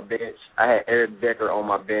Kaepernick on my bench. I had Eric Decker on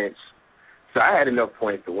my bench. So I had enough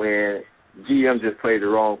points to win. GM just played the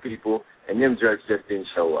wrong people, and them jerks just didn't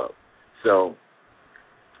show up. So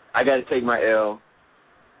I got to take my L.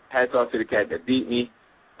 Hats off to the cat that beat me.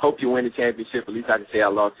 Hope you win the championship. At least I can say I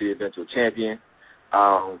lost to the eventual champion.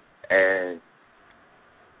 And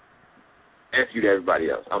F you to everybody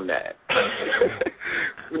else. I'm mad.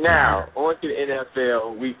 Now, on to the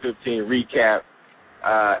NFL Week 15 recap.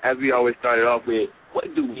 As we always started off with,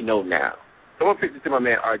 what do we know now? So I'm going to pitch it to my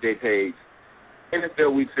man, RJ Page.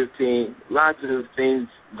 NFL Week 15, lots of things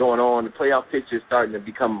going on. The playoff picture is starting to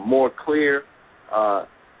become more clear.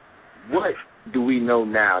 What do we know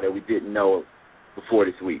now that we didn't know before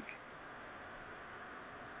this week?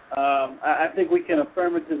 I think we can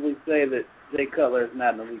affirmatively say that Jay Cutler is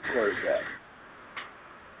not an elite quarterback.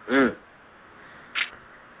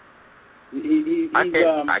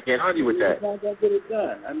 I can't argue with that. He's not going to get it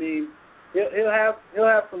done. I mean, he'll have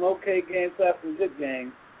some okay games, have some good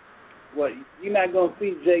games. What you're not going to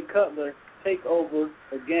see Jay Cutler take over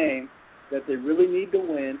a game that they really need to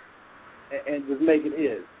win and just make it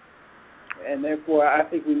his. And therefore, I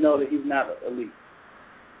think we know that he's not elite.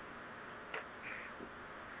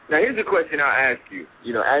 Now, here's a question I'll ask you.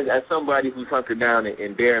 You know, as somebody who's hunkered down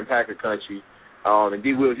in Bear and Packer country, and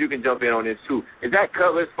D. Wills, you can jump in on this too. Is that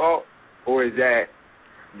Cutler's fault, or is that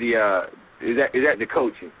the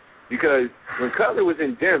coaching? Because when Cutler was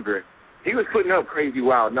in Denver, he was putting up crazy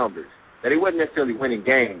wild numbers. Now, he wasn't necessarily winning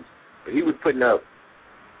games, but he was putting up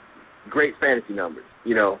great fantasy numbers.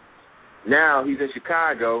 You know, now he's in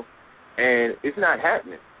Chicago, and it's not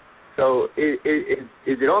happening. So is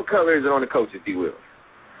it on Cutler or is it on the coaches, D. Wills?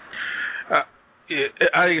 I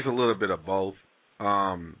think it's a little bit of both.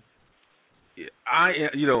 As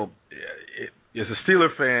a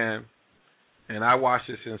Steeler fan, and I watched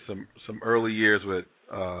this in some early years with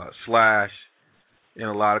Slash, and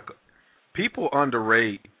a lot of people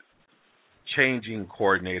underrate changing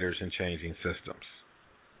coordinators and changing systems.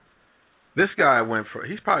 This guy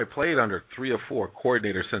he's probably played under 3 or 4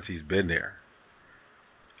 coordinators since he's been there.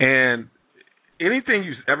 And anything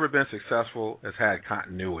who's ever been successful has had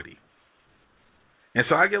continuity. And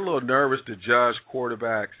so I get a little nervous to judge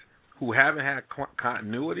quarterbacks who haven't had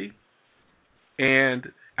continuity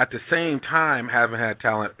and at the same time haven't had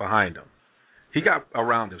talent behind them. He got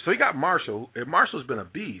around him. So he got Marshall, and Marshall's been a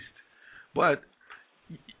beast. But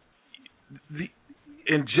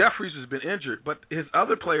and Jeffries has been injured, but his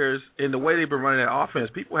other players, in the way they've been running that offense,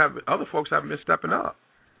 other folks haven't been stepping up.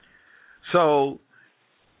 So,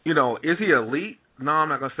 you know, is he elite? No, I'm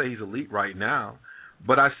not going to say he's elite right now.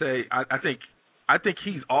 But I think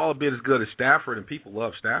he's all a bit as good as Stafford, and people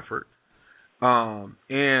love Stafford.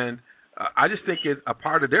 And I just think a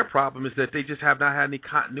part of their problem is that they just have not had any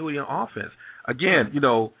continuity on offense. Again, you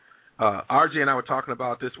know, RJ and I were talking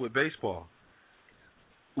about this with baseball.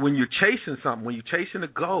 When you're chasing something, when you're chasing a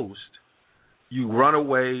ghost, you run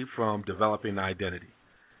away from developing an identity.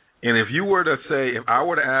 And if I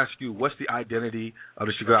were to ask you what's the identity of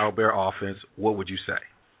the Chicago Bear offense, what would you say?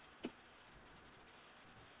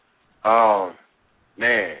 Oh,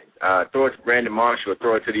 man. Throw it to Brandon Marshall or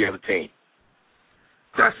throw it to the other team.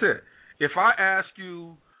 That's it. If I ask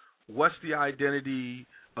you what's the identity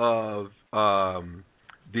of a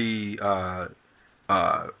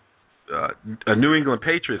New England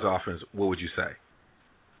Patriots offense, what would you say?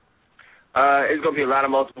 It's going to be a lot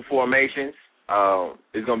of multiple formations.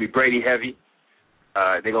 It's going to be Brady heavy.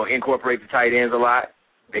 They're going to incorporate the tight ends a lot.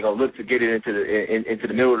 They're going to look to get it into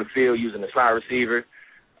the middle of the field using the slot receiver.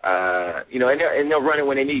 And they'll run it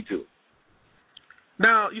when they need to.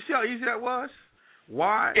 Now, you see how easy that was?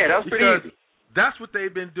 Why? Yeah, that was pretty easy. That's what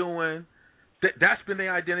they've been doing. That's been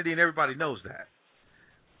their identity, and everybody knows that.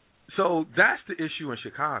 So that's the issue in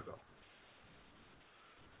Chicago.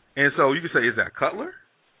 And so you can say, is that Cutler?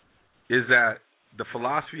 Is that the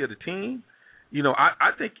philosophy of the team? You know,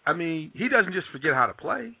 I think he doesn't just forget how to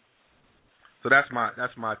play. So that's my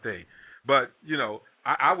thing. But, you know,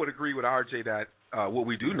 I would agree with RJ that what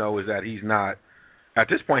we do know is that he's not, at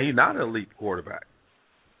this point, he's not an elite quarterback.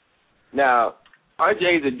 Now,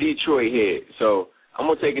 RJ is a Detroit head, so I'm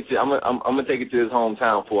gonna take it to his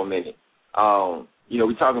hometown for a minute.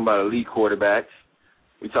 We're talking about elite quarterbacks.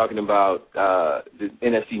 We're talking about the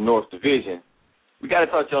NFC North division. We got to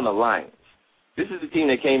touch on the Lions. This is a team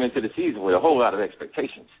that came into the season with a whole lot of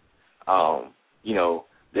expectations.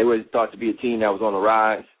 They were thought to be a team that was on the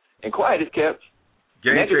rise, and quiet is kept.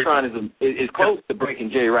 Megatron is close to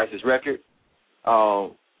breaking Jerry Rice's record,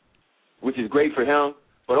 which is great for him.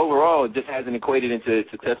 But overall, it just hasn't equated into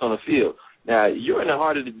success on the field. Now, you're in the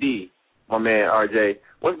heart of the D, my man, RJ.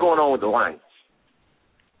 What's going on with the Lions?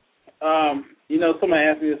 Somebody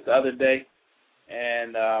asked me this the other day,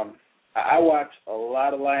 and I watch a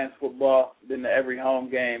lot of Lions football, been to every home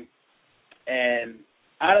game, and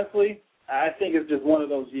honestly, I think it's just one of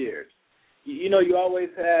those years. You always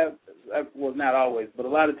have, well, not always, but a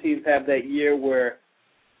lot of teams have that year where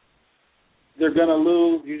they're going to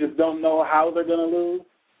lose. You just don't know how they're going to lose.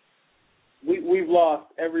 We've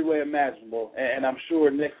lost every way imaginable, and I'm sure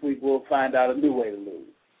next week we'll find out a new way to lose.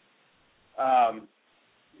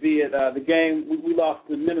 Be it the game we lost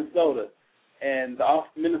to Minnesota, and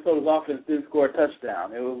Minnesota's offense didn't score a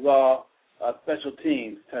touchdown. It was all special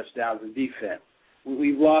teams, touchdowns, and defense.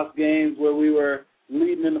 We've lost games where we were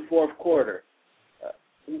leading in the fourth quarter.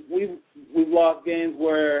 We've lost games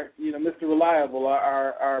where Mr. Reliable,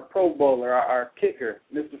 our Pro Bowler, our kicker,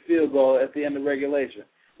 missed a field goal at the end of regulation.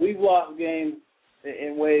 We've lost games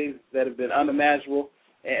in ways that have been unimaginable,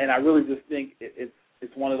 and I really just think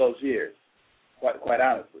it's one of those years, quite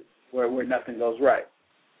honestly, where nothing goes right.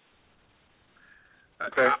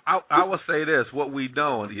 Okay. I will say this: what we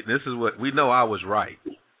know, and this is what we know. I was right,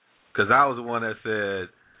 because I was the one that said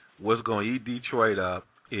what's going to eat Detroit up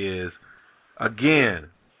is, again,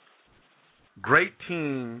 great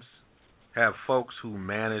teams have folks who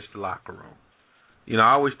manage the locker room.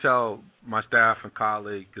 I always tell my staff and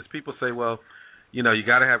colleagues, because people say, well, you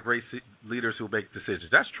got to have great leaders who make decisions.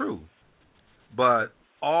 That's true. But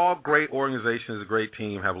all great organizations, a great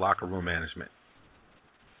team, have locker room management.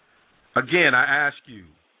 Again, I ask you,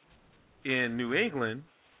 in New England,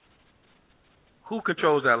 who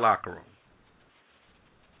controls that locker room?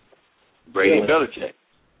 Brady and Belichick.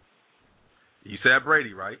 You said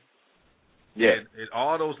Brady, right? Yeah. And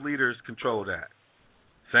all those leaders control that.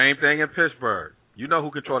 Same thing in Pittsburgh. You know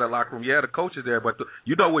who control that locker room. Yeah, the coach is there, but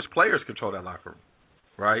you know which players control that locker room,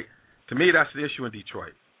 right? To me, that's the issue in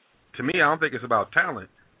Detroit. To me, I don't think it's about talent,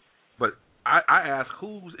 but I ask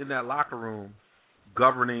who's in that locker room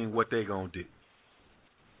governing what they're going to do.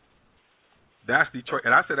 That's Detroit.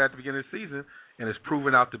 And I said that at the beginning of the season, and it's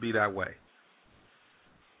proven out to be that way.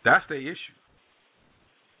 That's their issue.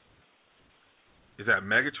 Is that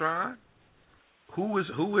Megatron? Who is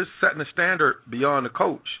setting the standard beyond the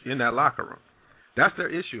coach in that locker room? That's their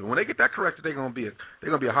issue. And when they get that corrected, they're going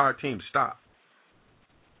to be a hard team to stop.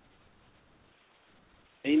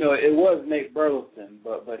 And, it was Nate Burleson,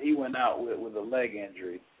 but he went out with a leg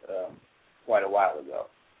injury quite a while ago.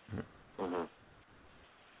 Mm-hmm.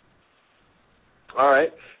 All right.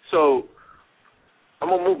 So I'm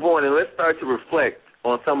going to move on, and let's start to reflect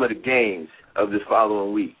on some of the games of this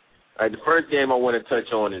following week. All right, the first game I want to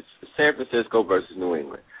touch on is San Francisco versus New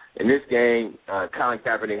England. In this game, Colin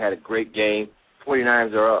Kaepernick had a great game.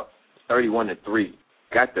 49ers are up 31-3.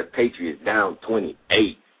 Got the Patriots down 28.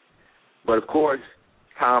 But, of course,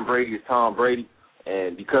 Tom Brady is Tom Brady,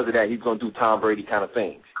 and because of that, he's going to do Tom Brady kind of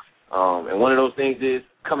things. And one of those things is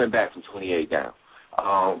coming back from 28 down.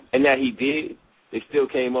 And that he did. They still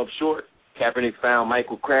came up short. Kaepernick found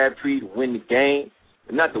Michael Crabtree to win the game.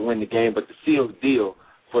 Not to win the game, but to seal the deal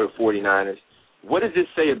for the 49ers. What does this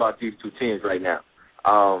say about these two teams right now?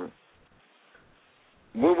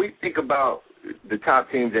 When we think about the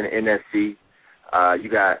top teams in the NFC, you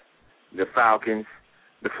got the Falcons.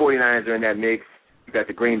 The 49ers are in that mix. You got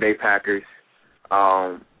the Green Bay Packers.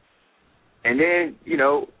 And then,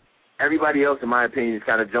 everybody else, in my opinion, is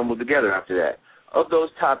kind of jumbled together after that. Of those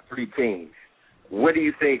top three teams, where do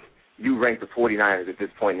you think you rank the 49ers at this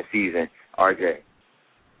point in the season, RJ?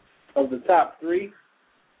 Of the top three?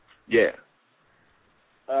 Yeah.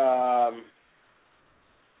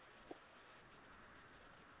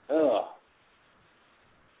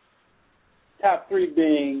 Top three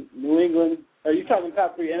being New England. Are you talking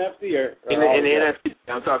top three NFC or in the NFC?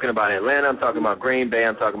 I'm talking about Atlanta. I'm talking about Green Bay.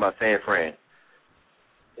 I'm talking about San Fran.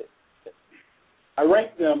 I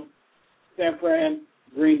rank them San Fran,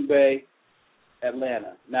 Green Bay,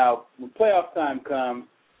 Atlanta. Now, when playoff time comes,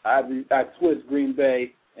 I'd switch Green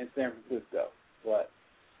Bay and San Francisco. But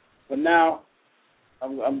now,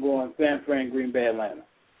 I'm going San Fran, Green Bay, Atlanta.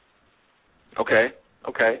 Okay.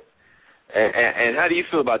 And how do you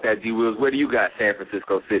feel about that, D. Wills? Where do you got San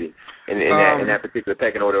Francisco City in that particular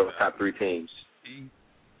pecking order of top 3 teams?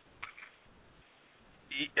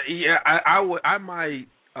 Yeah, I might,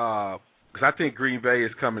 because I think Green Bay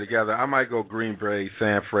is coming together. I might go Green Bay,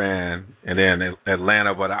 San Fran, and then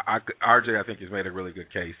Atlanta. But RJ, I think, has made a really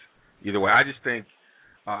good case either way. I just think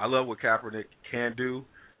I love what Kaepernick can do,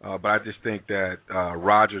 but I just think that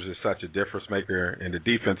Rodgers is such a difference maker, and the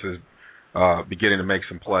defense is beginning to make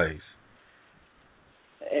some plays.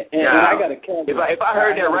 And I got a if I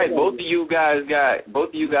heard that right, both of you guys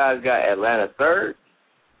got Atlanta third.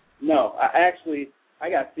 No, I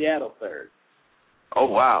got Seattle third. Oh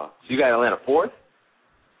wow! So you got Atlanta fourth?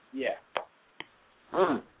 Yeah.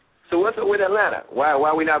 So what's up with Atlanta? Why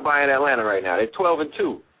are we not buying Atlanta right now? They're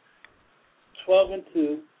 12-2.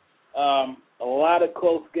 12-2. A lot of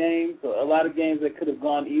close games. A lot of games that could have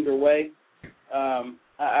gone either way.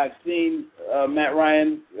 I've seen Matt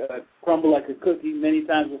Ryan crumble like a cookie many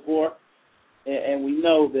times before, and we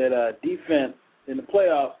know that defense in the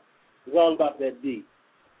playoffs is all about that D.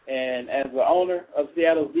 And as the owner of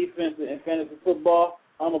Seattle's defense in fantasy football,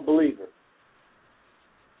 I'm a believer.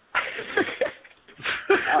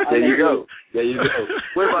 There you go.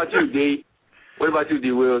 What about you, D? What about you,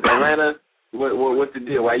 D. Wills? Atlanta, what's the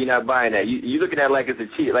deal? Why you not buying that? You looking at it like it's a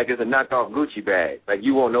cheat, like it's a knockoff Gucci bag, like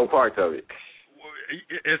you want no parts of it.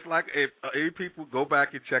 It's like if people go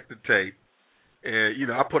back and check the tape,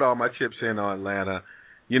 and I put all my chips in on Atlanta.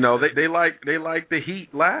 They like the Heat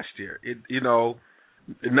last year.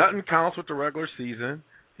 Nothing counts with the regular season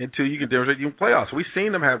until you can demonstrate you can playoffs. We've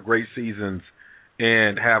seen them have great seasons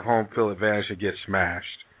and have home field advantage and get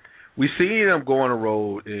smashed. We've seen them go on the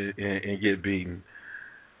road and get beaten.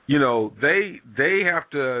 They have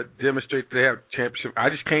to demonstrate they have championship. I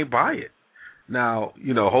just can't buy it. Now,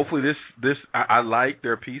 hopefully this I like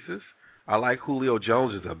their pieces. I like Julio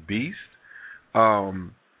Jones is a beast.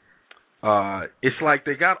 It's like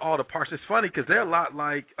they got all the parts. It's funny because they're a lot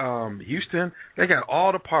like Houston. They got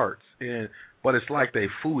all the parts, but it's like they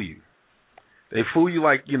fool you. They fool you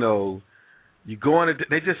like, you go in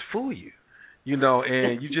they just fool you,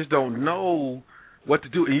 and you just don't know what to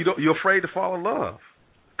do. And you're afraid to fall in love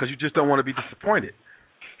because you just don't want to be disappointed.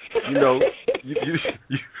 You don't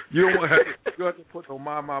want to have to put no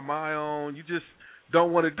my on. You just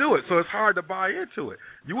don't want to do it. So it's hard to buy into it.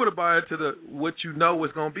 You want to buy into what you know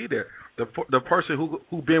is going to be there. The person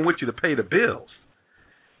who been with you to pay the bills.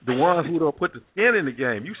 The ones who don't put the skin in the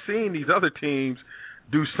game. You've seen these other teams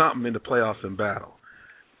do something in the playoffs and battle.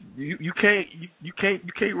 You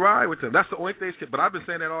can't ride with them. That's the only thing. But I've been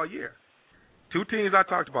saying that all year. 2 teams I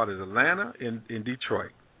talked about is Atlanta and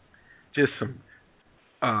Detroit. Just some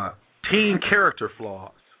team character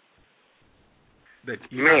flaws.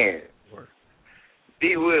 Man.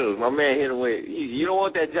 D. Wills, my man hit away. You don't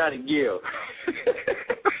want that Johnny Gill.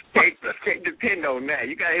 Can't depend on that.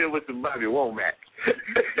 You got to hit him with some Bobby Womack.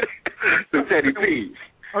 Some Teddy P.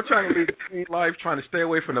 I'm trying to live a clean life, trying to stay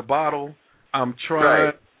away from the bottle. I'm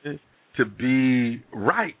trying to be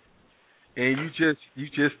right. And you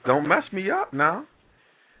just don't mess me up now.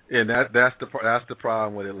 And that's the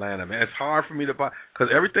problem with Atlanta, man. It's hard for me to buy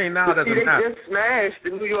because everything now doesn't matter. They just smashed the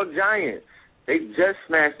New York Giants. They just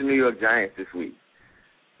smashed the New York Giants this week.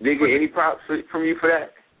 Did you get any props from you for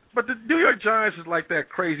that? But the New York Giants is like that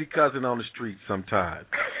crazy cousin on the street sometimes.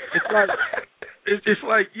 It's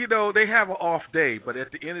like they have an off day, but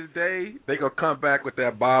at the end of the day, they're going to come back with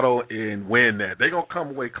that bottle and win that. They're going to come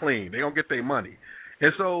away clean. They're going to get their money.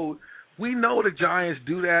 And so we know the Giants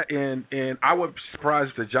do that, and I would be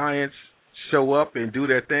surprised if the Giants show up and do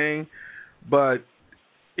their thing. But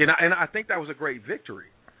and I think that was a great victory.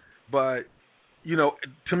 But,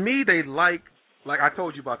 to me, they like I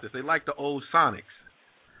told you about this, they like the old Sonics.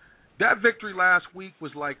 That victory last week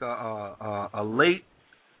was like a late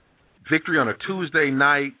victory on a Tuesday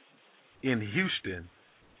night in Houston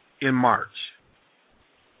in March.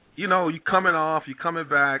 You coming off, you coming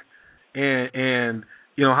back, and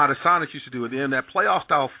how the Sonics used to do it. And that playoff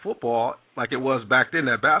style football, like it was back then,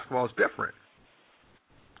 that basketball is different.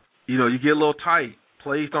 You get a little tight.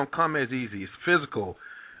 Plays don't come as easy. It's physical.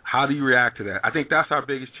 How do you react to that? I think that's our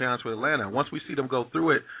biggest challenge with Atlanta. Once we see them go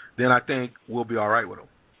through it, then I think we'll be all right with them.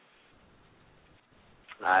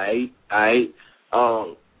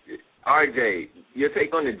 RJ, your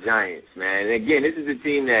take on the Giants, man. And again, this is a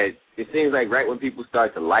team that it seems like right when people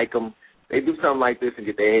start to like them, they do something like this and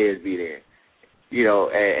get their heads beat in.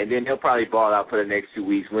 And then they'll probably ball out for the next 2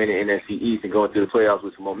 weeks, win the NFC East and go into the playoffs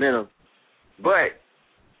with some momentum. But,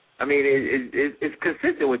 I mean, it's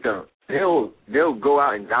consistent with them. They'll go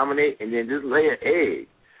out and dominate and then just lay an egg.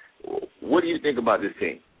 What do you think about this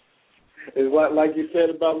team? It's like you said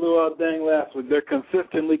about Luol Deng last week. They're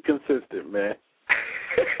consistently consistent, man.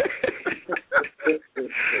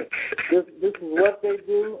 this is what they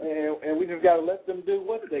do, and we just got to let them do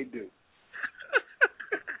what they do.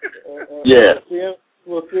 Yeah.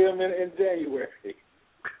 We'll see them in January.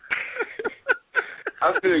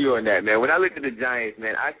 I feel you on that, man. When I look at the Giants,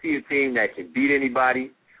 man, I see a team that can beat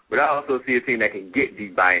anybody, but I also see a team that can get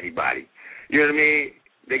beat by anybody. You know what I mean?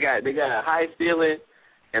 They got a high ceiling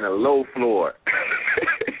and a low floor,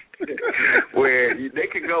 where they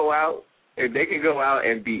can go out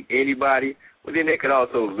and beat anybody, but then they could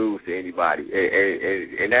also lose to anybody,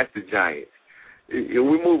 and that's the Giants.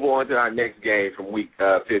 We move on to our next game from Week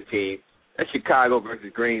 15. That's Chicago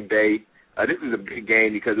versus Green Bay. This is a big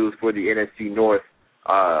game because it was for the NFC North,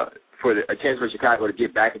 a chance for Chicago to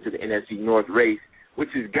get back into the NFC North race, which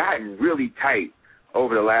has gotten really tight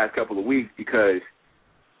over the last couple of weeks because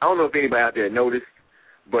I don't know if anybody out there noticed,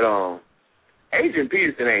 but Adrian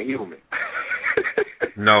Peterson ain't human.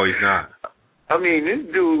 No, he's not. I mean, this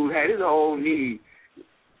dude had his whole knee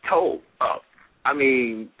toe up.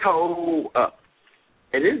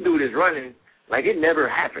 And this dude is running like it never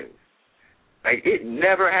happened. Like, it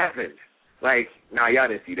never happened. Like, nah, y'all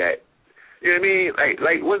didn't see that. You know what I mean?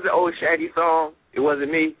 Like what's the old Shaggy song? It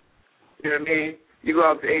Wasn't Me. You know what I mean? You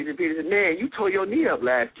go up to Adrian Peterson, man, you tore your knee up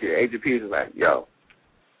last year. Adrian Peterson's like, yo,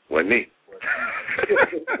 wasn't me.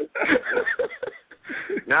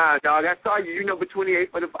 Nah, dog, I saw you. You number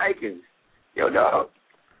 28 for the Vikings. Yo, dog,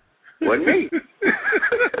 wasn't me.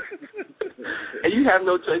 And you have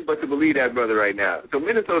no choice but to believe that, brother, right now. So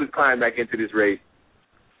Minnesota's climbed back into this race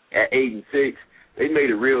at 8-6. They made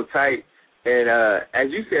it real tight. And as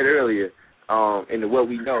you said earlier, in the What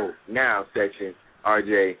We Know Now section,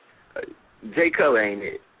 RJ, Jay Cutler ain't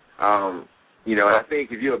it. I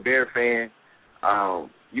think if you're a Bear fan,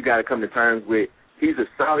 you got to come to terms with he's a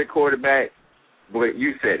solid quarterback, but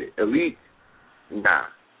you said it, elite, nah.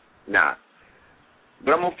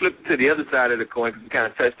 But I'm going to flip to the other side of the coin because we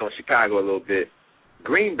kind of touched on Chicago a little bit.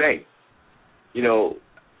 Green Bay,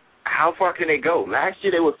 how far can they go? Last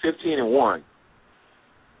year they were 15-1.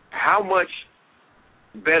 How much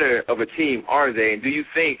better of a team are they? And do you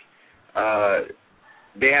think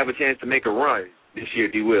they have a chance to make a run this year,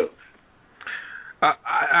 D. Wills?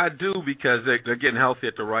 I do because they're getting healthy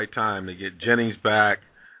at the right time. They get Jennings back.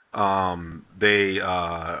 They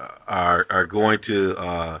are going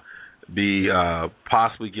to be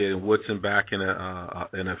possibly getting Woodson back in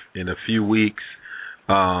a few weeks.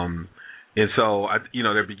 And so,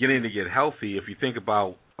 they're beginning to get healthy. If you think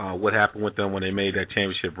about what happened with them when they made that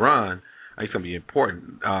championship run, I think it's going to be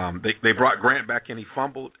important. They brought Grant back in. He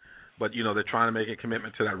fumbled, but, they're trying to make a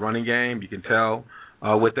commitment to that running game. You can tell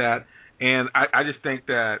with that. And I just think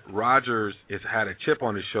that Rodgers has had a chip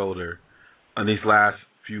on his shoulder in these last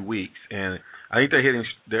few weeks. And I think they're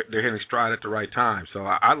hitting stride at the right time. So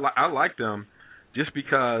I like them just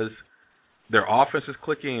because their offense is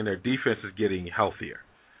clicking and their defense is getting healthier.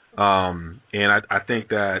 And I think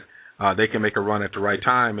that they can make a run at the right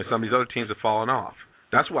time, and some of these other teams have fallen off.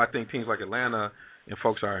 That's why I think teams like Atlanta and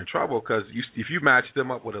folks are in trouble because if you match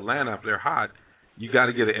them up with Atlanta, if they're hot, you got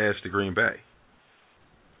to get an edge to Green Bay.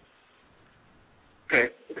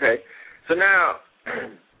 Okay. So now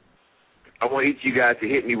I want each of you guys to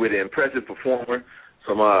hit me with an impressive performer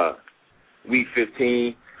from Week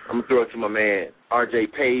 15. I'm going to throw it to my man, R.J.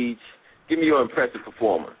 Page. Give me your impressive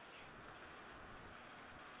performer.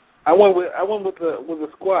 I went with the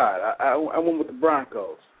squad. I went with the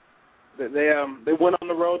Broncos. They went on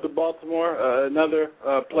the road to Baltimore, another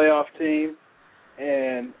playoff team,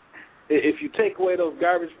 and if you take away those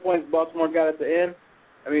garbage points Baltimore got at the end,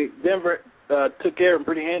 Denver took care of them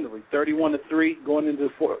pretty handily, 31-3 going into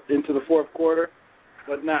the fourth quarter,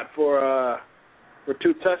 but not for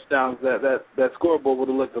 2 touchdowns. That scoreboard would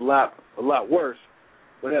have looked a lot worse.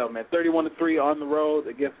 But hell, man, 31-3 on the road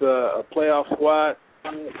against a playoff squad.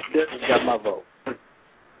 This has got my vote.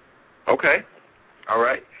 Okay. All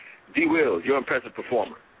right. D. Wills, your impressive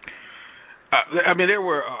performer. There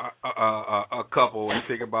were a couple. When you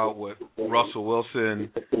think about what Russell Wilson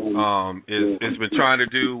has been trying to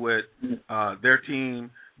do with their team.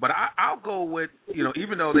 But I'll go with,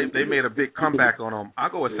 even though they made a big comeback on them, I'll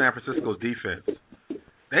go with San Francisco's defense.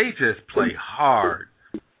 They just play hard.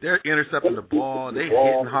 They're intercepting the ball. They're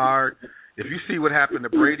hitting hard. If you see what happened to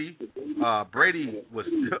Brady, Brady was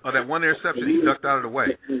that one interception, he ducked out of the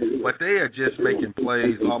way. But they are just making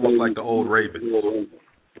plays almost like the old Ravens.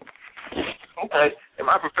 Okay. And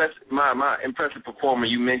my impressive performer,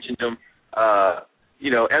 you mentioned him.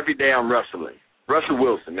 Every day I'm wrestling. Russell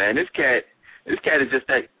Wilson, man. This cat is just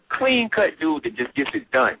that clean-cut dude that just gets it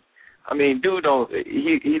done. I mean, dude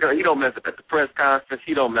he don't mess up at the press conference.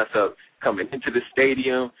 He don't mess up coming into the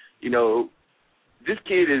stadium. You know, this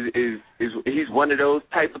kid is he's one of those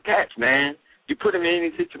type of cats, man. You put him in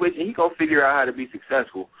any situation, he gonna figure out how to be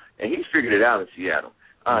successful, and he's figured it out in Seattle.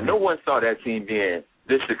 No one saw that team being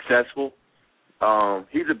this successful.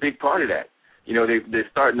 He's a big part of that. You know, they're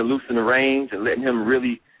starting to loosen the reins and letting him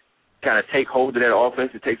really kind of take hold of that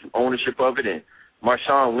offense and take some ownership of it. And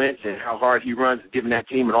Marshawn Lynch and how hard he runs is giving that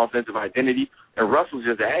team an offensive identity. And Russell's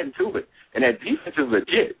just adding to it. And that defense is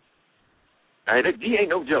legit. All right, that D ain't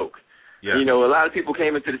no joke. Yeah. You know, a lot of people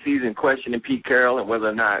came into the season questioning Pete Carroll and whether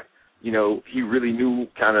or not, you know, he really knew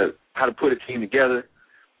kind of how to put a team together.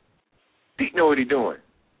 Pete know what he's doing.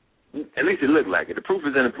 At least it looked like it. The proof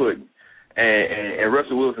is in the pudding. And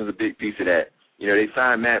Russell Wilson's a big piece of that. You know, they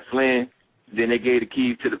signed Matt Flynn, then they gave the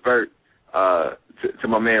keys to the vert to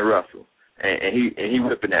my man Russell, and he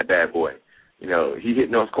whipping that bad boy. You know, he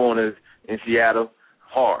hitting those corners in Seattle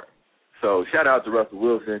hard. So shout out to Russell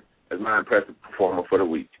Wilson as my impressive performer for the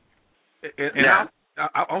week. And now,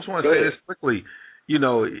 I also want to say this quickly. You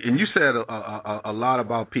know, and you said a lot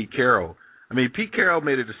about Pete Carroll. I mean, Pete Carroll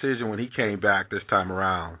made a decision when he came back this time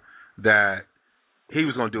around that he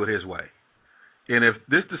was going to do it his way. And if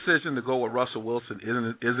this decision to go with Russell Wilson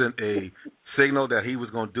isn't a signal that he was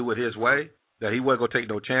going to do it his way, that he wasn't going to take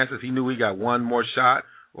no chances, he knew he got one more shot,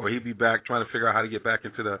 or he'd be back trying to figure out how to get back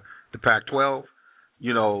into the Pac-12,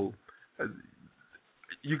 you know,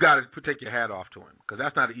 you got to take your hat off to him because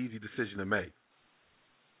that's not an easy decision to make.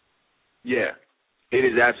 Yeah, it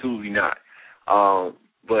is absolutely not.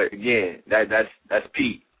 But again, that's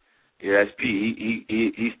Pete. Yeah, that's Pete.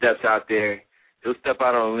 He steps out there. He'll step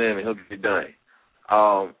out on a limb and he'll get it done.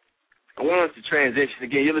 I want us to transition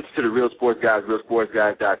again. You listen to the Real Sports Guys,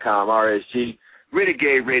 realsportsguys.com, RSG,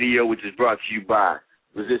 Renegade Radio, which is brought to you by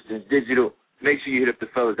Resistance Digital. Make sure you hit up the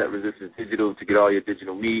fellas at Resistance Digital to get all your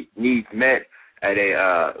digital needs met at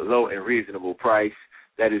a low and reasonable price.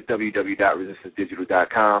 That is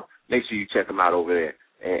www.resistancedigital.com. Make sure you check them out over there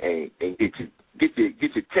and get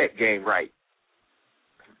your tech game right.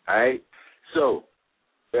 All right? So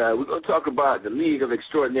we're going to talk about the League of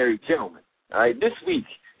Extraordinary Gentlemen. All right? This week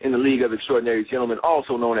in the League of Extraordinary Gentlemen,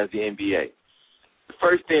 also known as the NBA. The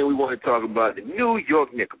first thing we want to talk about, the New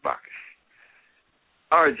York Knickerbockers.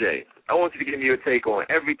 RJ, I want you to give me your take on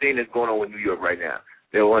everything that's going on with New York right now.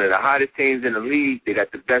 They're one of the hottest teams in the league. They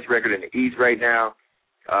got the best record in the East right now.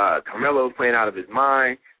 Carmelo's playing out of his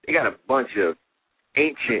mind. They got a bunch of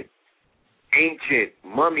ancient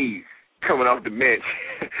mummies coming off the bench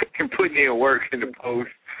and putting in work in the post.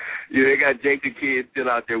 You know, they got Jason Kidd still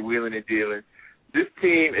out there wheeling and dealing. This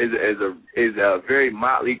team is a very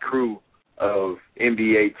motley crew of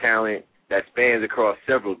NBA talent that spans across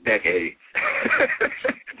several decades.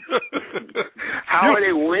 How are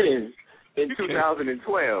they winning in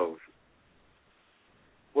 2012?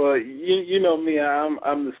 Well, you know me,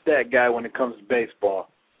 I'm the stat guy when it comes to baseball,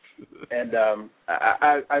 and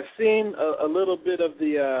I've seen a little bit of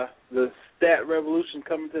the stat revolution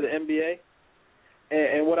coming to the NBA,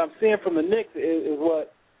 and what I'm seeing from the Knicks is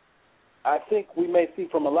what I think we may see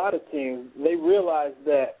from a lot of teams. They realize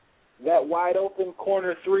that wide open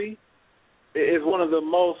corner three is one of the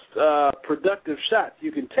most productive shots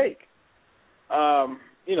you can take.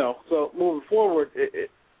 You know, so moving forward,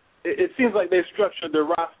 it seems like they've structured their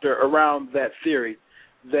roster around that theory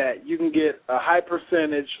that you can get a high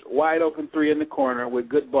percentage wide open three in the corner with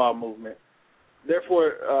good ball movement.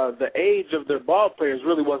 Therefore, the age of their ball players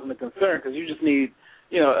really wasn't a concern because you just need,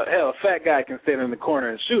 you know, hell, a fat guy can stand in the corner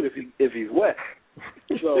and shoot if he's wet.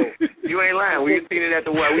 So you ain't lying. We've seen it at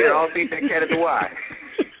the Y. We all seen that cat at the Y.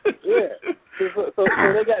 Yeah. So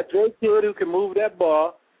they got Joe Kidd who can move that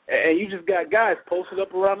ball, and you just got guys posted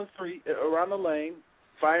up around the lane,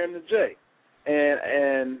 firing the J,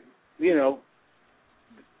 and you know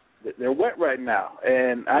they're wet right now,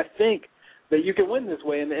 and I think that you can win this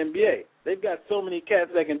way in the NBA. They've got so many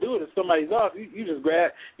cats that can do it. If somebody's off, you just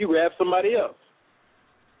grab somebody else.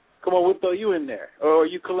 Come on, we'll throw you in there, or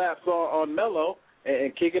you collapse on Melo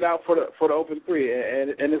and kick it out for the open three,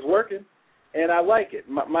 and it's working, and I like it.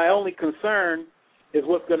 My only concern is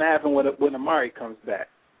what's going to happen when Amari comes back.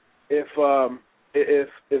 If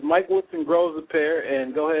Mike Woodson grows a pair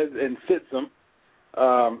and go ahead and sits him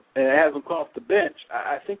and has him come off the bench,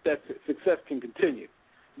 I think that success can continue.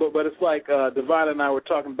 But it's like Devon and I were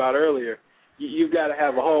talking about earlier. You've got to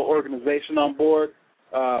have a whole organization on board,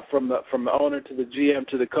 from the owner to the GM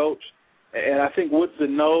to the coach. And I think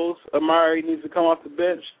Woodson knows Amari needs to come off the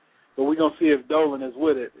bench, but we're going to see if Dolan is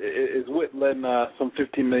with it, is with letting some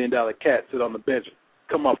 $15 million cat sit on the bench,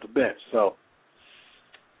 come off the bench. So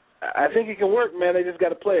I think it can work, man. They just got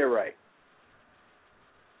to play it right.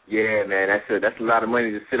 Yeah, man, that's a lot of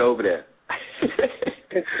money to sit over there.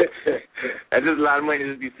 That's just a lot of money to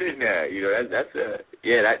just be sitting there. You know, that's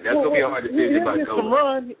gonna be a hard decision.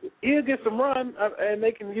 He'll get some run, and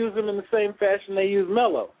they can use him in the same fashion they use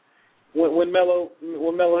Melo when Melo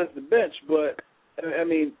hits the bench. But I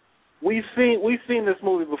mean, we've seen this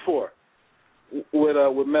movie before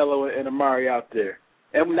with Melo and Amari out there,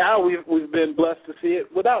 and now we've been blessed to see it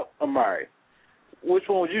without Amari. Which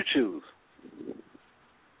one would you choose?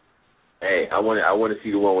 Hey, I want to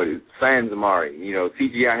see the one with Sans Amari. You know,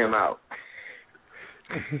 CGI him out.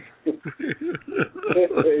 Exactly.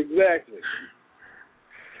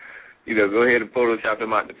 You know, go ahead and Photoshop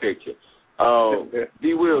him out in the picture.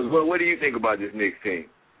 D. Wills, what do you think about this Knicks team?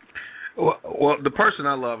 Well, the person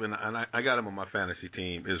I love, and I got him on my fantasy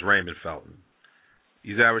team, is Raymond Felton.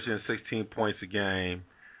 He's averaging 16 points a game,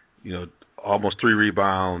 you know, almost 3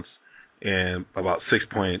 rebounds, and about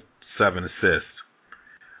 6.7 assists.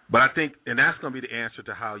 But I think, and that's going to be the answer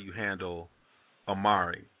to how you handle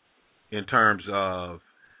Amari in terms of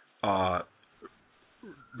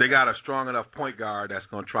they got a strong enough point guard that's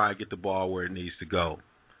going to try and get the ball where it needs to go.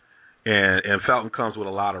 And Felton comes with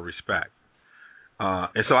a lot of respect.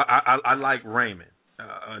 And so I like Raymond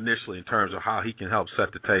initially in terms of how he can help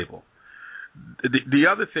set the table. The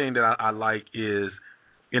other thing that I like is,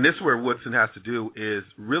 and this is where Woodson has to do, is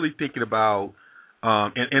really thinking about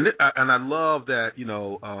and I love that, you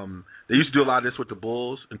know, they used to do a lot of this with the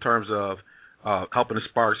Bulls in terms of helping to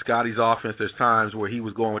spark Scotty's offense. There's times where he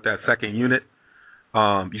was going with that second unit.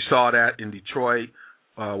 You saw that in Detroit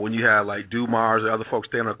when you had like Dumars or other folks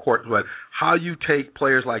standing on the court. But how you take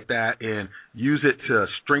players like that and use it to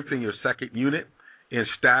strengthen your second unit and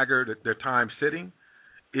stagger their time sitting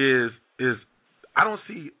is I don't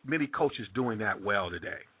see many coaches doing that well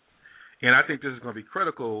today. And I think this is going to be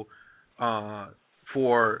critical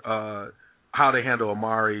for how they handle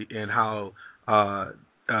Amari and how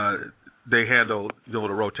they handle, you know,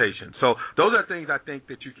 the rotation. So those are things I think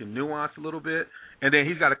that you can nuance a little bit. And then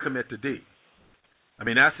he's got to commit to D. I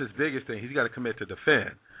mean, that's his biggest thing. He's got to commit to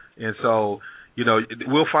defend. And so, you know,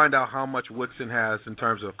 we'll find out how much Woodson has in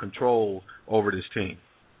terms of control over this team.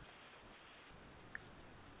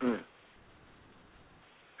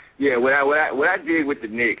 Yeah, what I did with the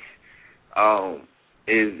Knicks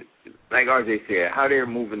is, like RJ said, how they're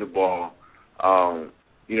moving the ball.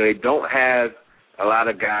 You know, they don't have a lot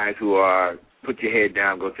of guys who are put your head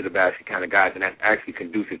down, go to the basket kind of guys, and that's actually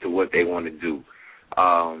conducive to what they want to do.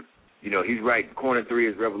 You know, he's right. Corner three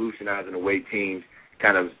is revolutionizing the way teams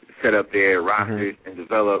kind of set up their rosters and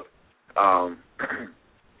develop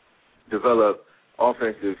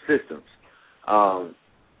offensive systems.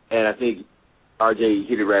 And I think RJ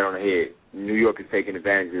hit it right on the head. New York is taking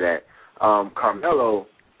advantage of that. Carmelo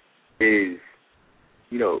is,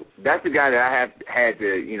 you know, that's the guy that I have had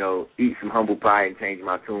to, you know, eat some humble pie and change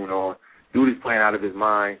my tune on. Dude is playing out of his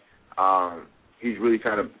mind. He's really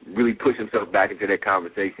trying to really push himself back into that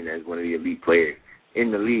conversation as one of the elite players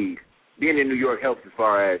in the league. Being in New York helps as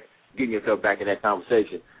far as getting yourself back in that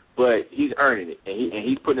conversation, but he's earning it, and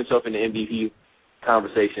he's putting himself in the MVP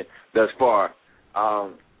conversation thus far.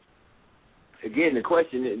 Again, the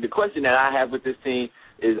question that I have with this team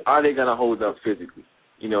is, are they going to hold up physically?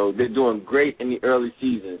 You know, they're doing great in the early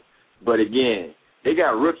season, but again, they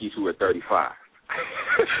got rookies who are 35.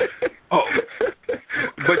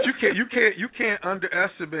 But you can't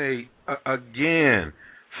underestimate again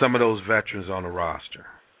some of those veterans on the roster.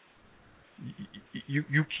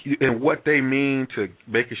 You and what they mean to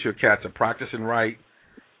making sure cats are practicing right,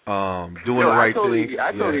 doing the right thing.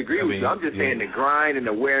 I totally agree with you. I'm just saying the grind and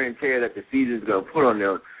the wear and tear that the season's going to put on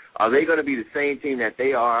them. Are they going to be the same team that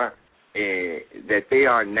they are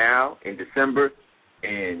now in December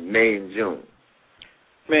and May and June?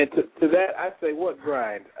 Man, to that, I say, what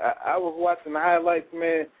grind? I was watching the highlights,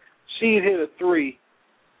 man. She hit a three,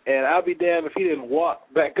 and I'll be damned if he didn't walk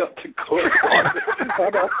back up to court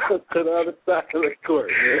to the other side of the court.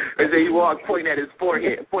 Man. And then he walked pointing at his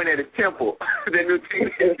forehead, pointing at his temple. The new team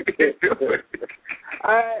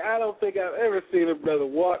I don't think I've ever seen a brother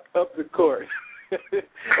walk up the court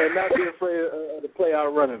and not be afraid of the play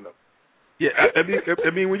outrunning them. Yeah,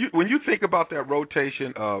 I mean, when you think about that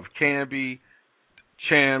rotation of Camby,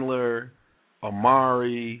 Chandler,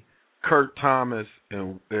 Amari, Kurt Thomas,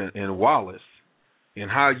 and Wallace, and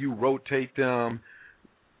how you rotate them,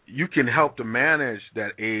 you can help to manage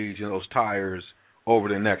that age and those tires over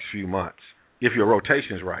the next few months if your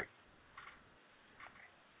rotation is right.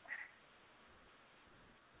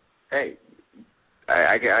 Hey,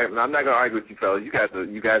 I'm not going to argue with you, fellas. You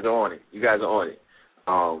guys are on it.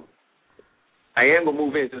 I am going to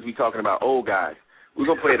move in since we're talking about old guys. We're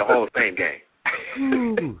going to play the Hall of Fame game.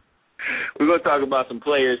 We're going to talk about some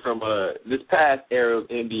players from this past era of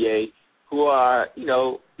NBA who are,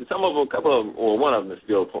 some of them, a couple of them, or one of them is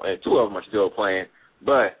still playing, two of them are still playing,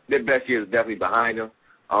 but their best years are definitely behind them.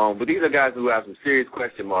 But these are guys who have some serious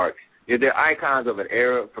question marks. They're icons of an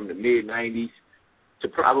era from the mid-'90s to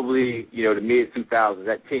probably, the mid-2000s,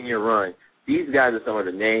 that 10-year run. These guys are some of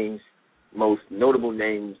the most notable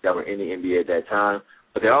names that were in the NBA at that time,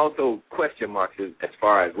 but they're also question marks as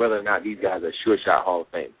far as whether or not these guys are sure-shot Hall of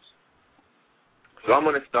Famers. So I'm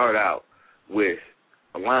going to start out with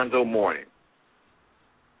Alonzo Mourning.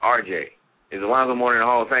 RJ, is Alonzo Mourning a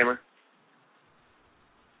Hall of Famer?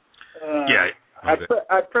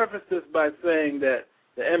 I preface this by saying that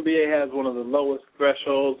the NBA has one of the lowest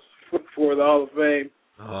thresholds for the Hall of Fame.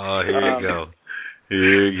 Oh, here you go.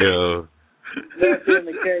 Here you go. That being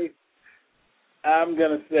the case, I'm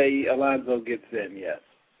going to say Alonzo gets in, yes.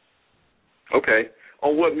 Okay.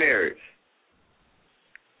 On what merits?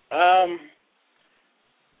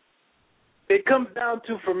 It comes down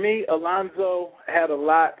to, for me, Alonzo had a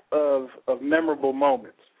lot of memorable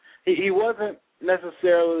moments. He wasn't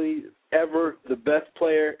necessarily ever the best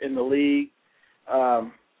player in the league,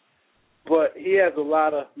 but he has a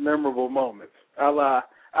lot of memorable moments, a la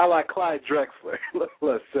Clyde Drexler,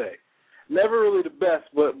 let's say. Never really the best,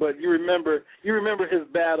 but you remember his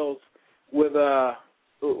battles with the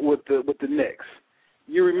Knicks.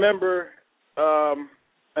 You remember.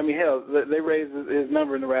 They raised his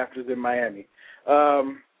number in the rafters in Miami.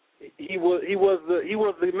 He was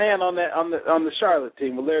the man on the Charlotte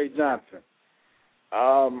team with Larry Johnson.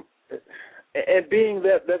 And being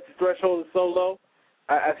that the threshold is so low,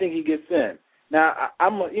 I think he gets in. Now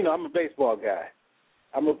I'm a baseball guy.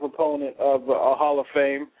 I'm a proponent of a Hall of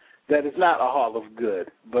Fame that is not a Hall of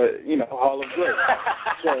Good, but a Hall of Good.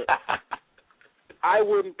 So I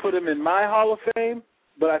wouldn't put him in my Hall of Fame,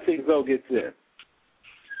 but I think Zoe gets in.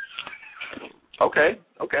 Okay.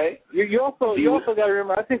 You also got to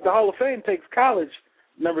remember, I think the Hall of Fame takes college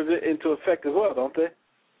numbers into effect as well, don't they?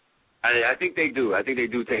 I think they do. I think they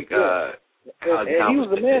do take college and he was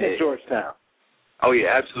the man at Georgetown. Oh,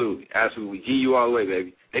 yeah, absolutely. GU all the way,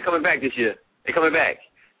 baby. They're coming back this year. They're coming back.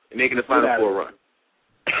 They're making the Final Four run.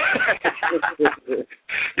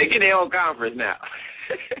 They get their own conference now.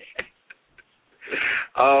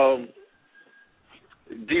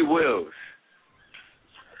 D. Wills.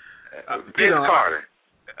 Vince Carter.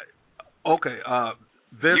 Okay,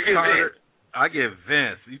 Vince Carter. I give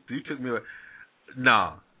Vince. You took me away.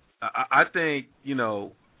 No, I think Vince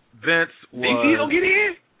was. Think he don't get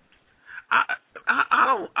in? I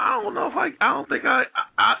don't know if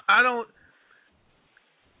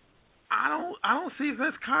I don't see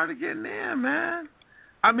Vince Carter getting in, man.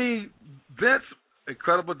 I mean, Vince,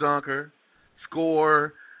 incredible dunker,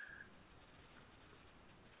 scorer.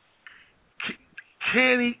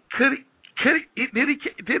 Did he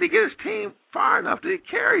get his team far enough? Did he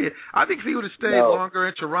carry it? I think if he would have stayed longer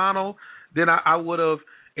in Toronto, then I would have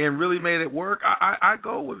and really made it work. I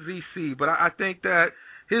go with VC, but I think that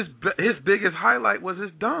his biggest highlight was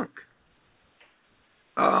his dunk.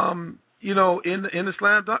 In the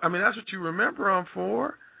slam dunk. I mean, that's what you remember him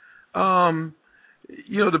for. The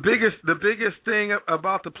biggest thing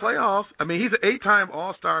about the playoffs. I mean, he's an 8-time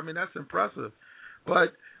All-Star. I mean, that's impressive,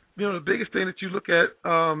 but. The biggest thing that you look at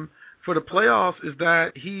for the playoffs is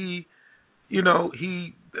that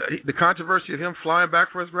the controversy of him flying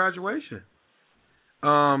back for his graduation.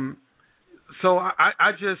 So I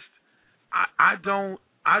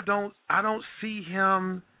don't see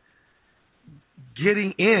him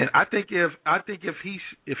getting in. I think if he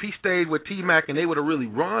stayed with T-Mac and they would have really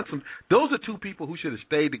run some, those are two people who should have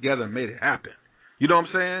stayed together and made it happen. You know what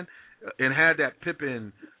I'm saying? And had that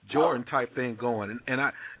Pippen Jordan type thing going, and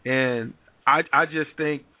I just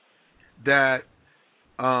think that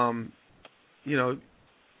he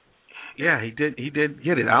did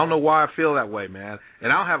get it. I don't know why I feel that way, man,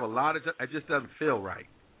 and I don't have a lot of. It just doesn't feel right.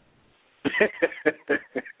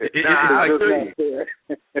 He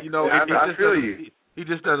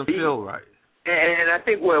just doesn't feel right. And I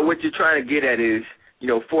think what you're trying to get at is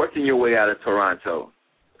forcing your way out of Toronto.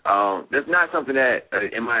 That's not something that,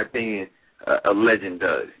 in my opinion, a legend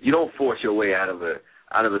does. You don't force your way out of a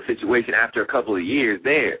situation after a couple of years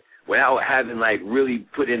there without having really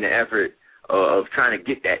put in the effort of trying to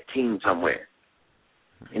get that team somewhere.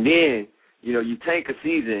 And then you tank a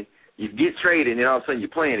season, you get traded, and then all of a sudden you're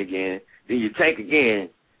playing again. Then you tank again,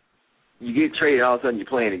 you get traded, all of a sudden you're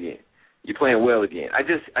playing again. You're playing well again. I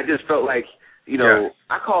just felt like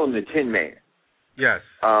I call him the Tin Man. Yes.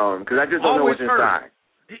 Because I just don't know what's inside.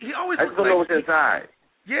 He always I just don't know what's inside.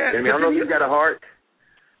 Yeah. I don't know if he's got a heart.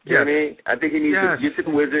 You know what I mean? I think he needs to get to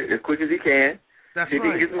the Wizard as quick as he can. That's see if he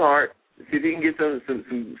can get some heart. See if he can get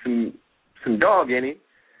some dog in him.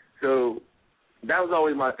 So that was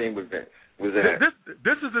always my thing with Vince. Was that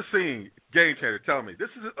this is the scene, game changer. Tell me, this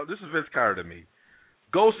is Vince Carter to me.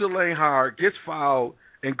 Goes to the lane hard, gets fouled,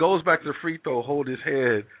 and goes back to the free throw, hold his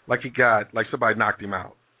head like somebody knocked him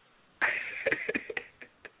out.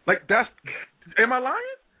 Am I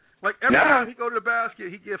lying? Like every time he go to the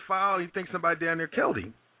basket, he get fouled. He thinks somebody down there killed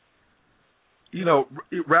him. You know,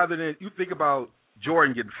 rather than you think about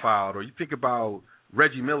Jordan getting fouled, or you think about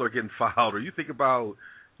Reggie Miller getting fouled, or you think about,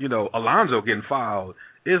 Alonzo getting fouled.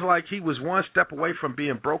 It's like he was one step away from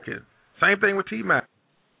being broken. Same thing with T-Mac.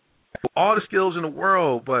 All the skills in the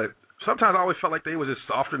world, but sometimes I always felt like they was just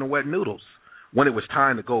softer than wet noodles when it was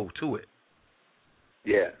time to go to it.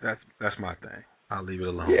 Yeah. That's my thing. I'll leave it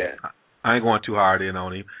alone. Yeah. I ain't going too hard in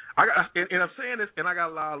on him. And I'm saying this, and I got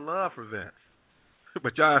a lot of love for Vince.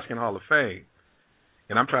 But y'all asking Hall of Fame.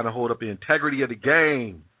 And I'm trying to hold up the integrity of the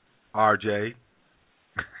game, RJ.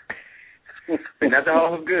 And not the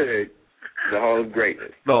Hall of Good, the Hall of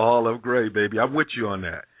Greatness. The Hall of Great, baby. I'm with you on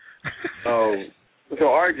that. So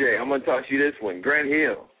RJ, I'm going to toss you this one. Grant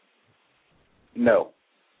Hill. No.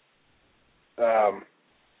 I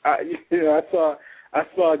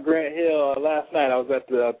saw Grant Hill last night. I was at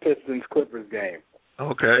the Pistons-Clippers game.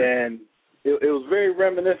 Okay. And it was very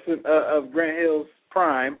reminiscent of Grant Hill's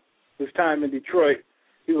prime, his time in Detroit.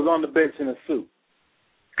 He was on the bench in a suit.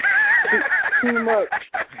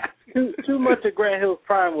 Too much of Grant Hill's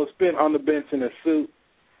prime was spent on the bench in a suit.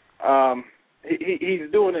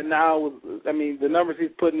 He's doing it now. The numbers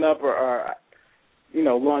he's putting up are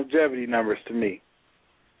longevity numbers to me.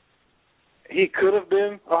 He could have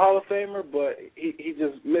been a Hall of Famer, but he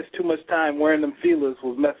just missed too much time wearing them feelers,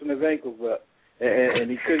 was messing his ankles up, and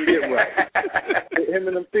he couldn't get right. Him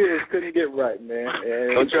and them feelers couldn't get right, man.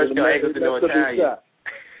 And don't trust your ankles to no Italian.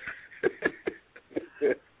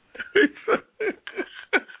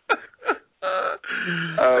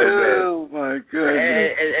 Oh my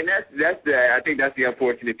goodness! And that's I think that's the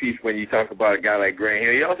unfortunate piece when you talk about a guy like Grant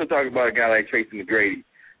Hill. You also talk about a guy like Tracy McGrady.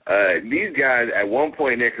 These guys at one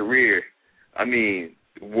point in their career,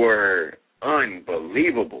 were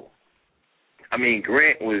unbelievable.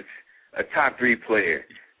 Grant was a top 3 player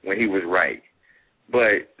when he was right,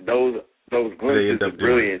 but those glimpses of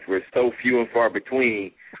brilliance were so few and far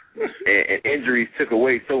between, and injuries took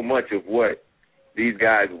away so much of what these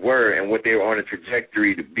guys were and what they were on a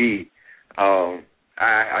trajectory to be.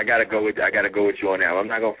 I gotta go with you on that. I'm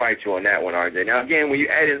not gonna fight you on that one, RJ. Now again, when you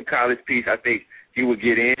add in the college piece, I think he would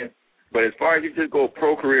get in. But as far as you just go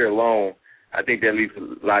pro career alone, I think that leaves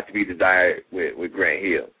a lot to be desired with Grant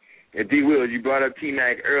Hill. And D. Will, you brought up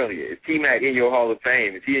T-Mac earlier. Is T-Mac in your Hall of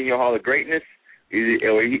Fame? Is he in your Hall of Greatness?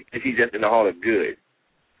 Or is he just in the Hall of Good?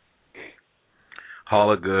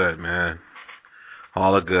 Hall of Good, man.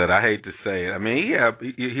 Hall of Good. I hate to say it.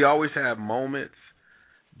 He always had moments,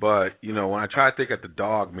 but, when I try to think at the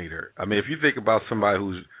dog meter, if you think about somebody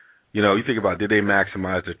who's, you think about did they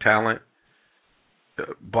maximize their talent,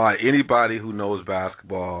 by anybody who knows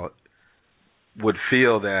basketball would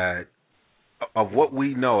feel that of what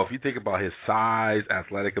we know, if you think about his size,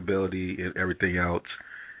 athletic ability, and everything else,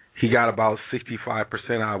 he got about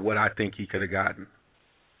 65% out of what I think he could have gotten.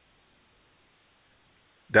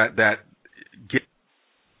 The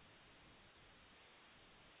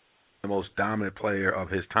most dominant player of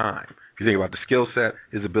his time. If you think about the skill set,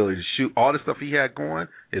 his ability to shoot, all the stuff he had going,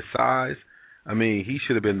 his size, he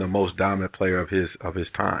should have been the most dominant player of his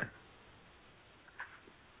time.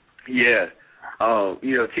 Yeah.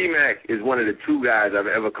 T-Mac is one of the 2 guys I've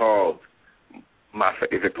ever called my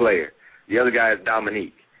favorite player. The other guy is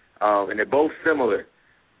Dominique. And they're both similar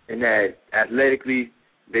in that athletically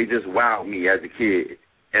they just wowed me as a kid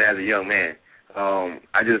and as a young man.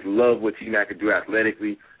 I just love what T-Mac could do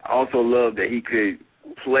athletically. I also love that he could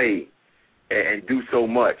play and do so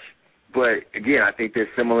much. But, again, I think they're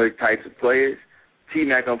similar types of players.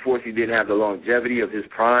 T-Mac, unfortunately, didn't have the longevity of his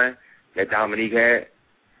prime that Dominique had.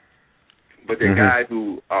 But they're guys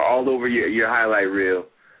who are all over your highlight reel,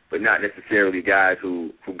 but not necessarily guys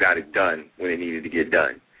who got it done when it needed to get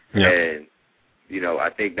done. Yeah. And, I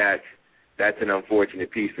think that's an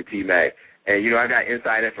unfortunate piece for T-Mac. And, I got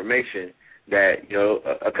inside information that,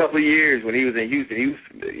 a couple of years when he was in Houston, he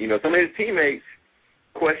was, some of his teammates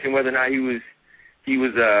questioned whether or not he was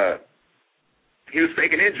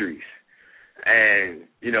faking injuries. And,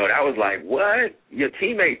 that was like, what? Your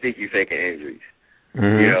teammates think you're faking injuries.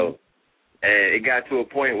 Mm-hmm. And it got to a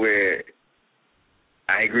point where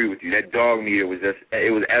I agree with you. That dog meter was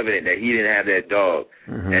it was evident that he didn't have that dog.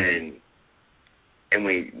 Mm-hmm. And And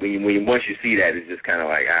when once you see that, it's just kind of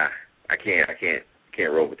like, I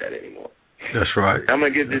can't roll with that anymore. That's right. I'm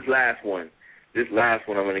gonna give this last one. This last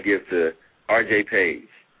one I'm gonna give to R.J. Page,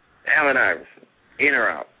 Allen Iverson, in or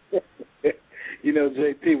out. You know,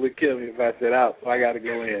 JP would kill me if I said out, so I got to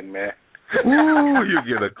go in, man. Ooh, you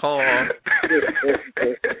get a call.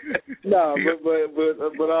 No,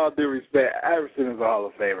 but all due respect, Iverson is a Hall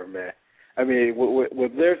of Famer, man. I mean,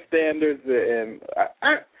 with their standards, and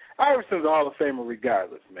Iverson's a Hall of Famer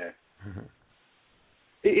regardless, man.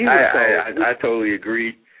 I totally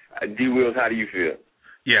agree. D. Wills, how do you feel?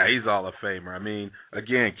 Yeah, he's Hall of Famer. I mean,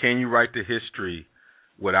 again, can you write the history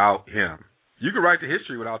without him? You can write the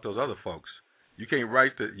history without those other folks. You can't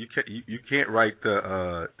write the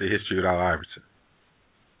history without Iverson.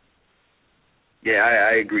 Yeah,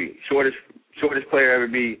 I agree. Shortest player ever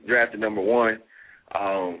be drafted number one.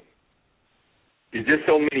 There's just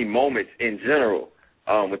so many moments in general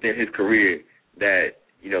within his career that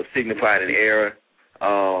signified an era.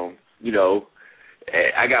 I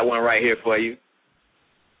got one right here for you.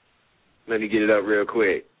 Let me get it up real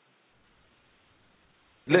quick.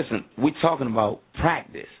 Listen, we're talking about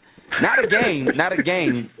practice. Not a game.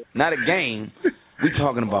 We're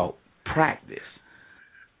talking about practice.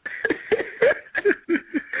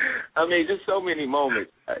 I mean, just so many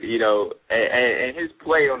moments, and his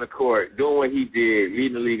play on the court, doing what he did,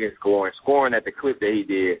 leading the league in scoring at the clip that he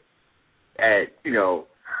did at,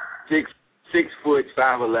 6 foot,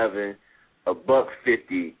 5'11",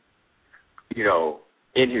 $150,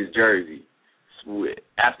 in his jersey,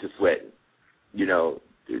 after sweating,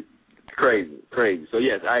 crazy. So,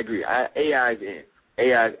 yes, I agree. AI's in.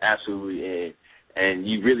 AI's absolutely in. And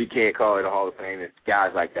you really can't call it a Hall of Fame if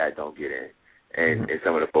guys like that don't get in. And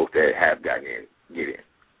some of the folks that have gotten in get in.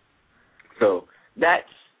 So that's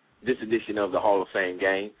this edition of the Hall of Fame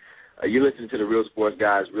game. You're listening to the Real Sports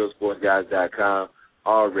Guys, realsportsguys.com,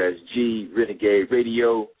 RSG, Renegade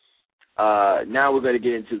Radio. Now we're going to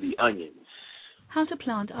get into the onions. How to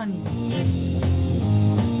plant onions.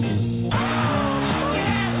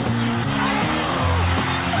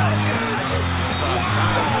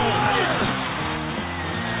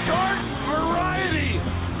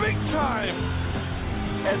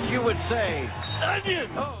 As you would say, onion.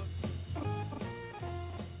 Oh.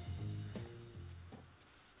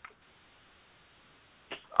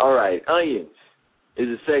 All right, onions is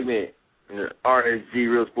a segment in the RSG,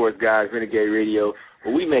 Real Sports Guys, Renegade Radio,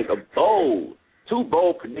 where we make two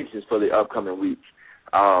bold predictions for the upcoming week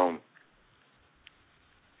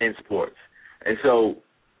in sports. And so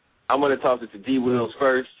I'm going to toss it to D. Wills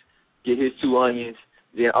first, get his two onions.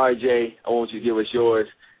 Then RJ, I want you to give us yours,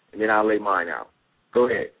 and then I'll lay mine out. Go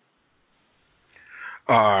ahead.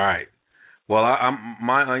 All right. Well,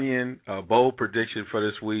 my onion bold prediction for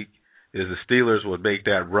this week is the Steelers will make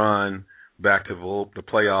that run back to the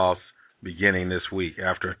playoffs beginning this week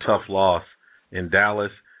after a tough loss in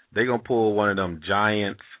Dallas. They're going to pull one of them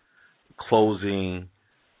Giants closing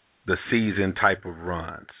the season type of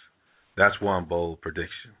runs. That's one bold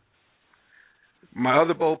prediction. My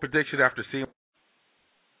other bold prediction after seeing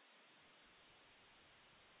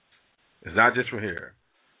it's not just from here.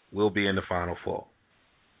 We'll be in the Final Four.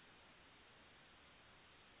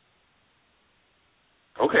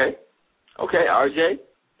 Okay, RJ.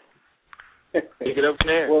 Pick it up from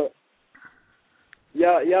there. Well,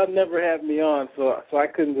 y'all never had me on, so I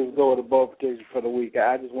couldn't just go with a bold prediction for the week.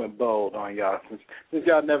 I just went bold on y'all since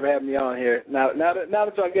y'all never had me on here. Now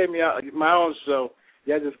that y'all gave me my own show,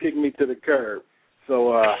 y'all just kicked me to the curb.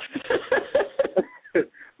 So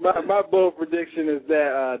my bold prediction is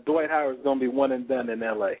that Dwight Howard's going to be one and done in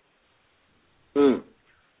L.A.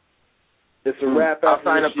 It's a wrap. I'll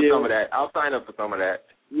sign up for some of that. I'll sign up for some of that.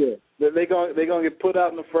 Yeah, they're gonna get put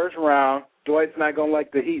out in the first round. Dwight's not gonna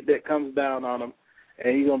like the heat that comes down on him,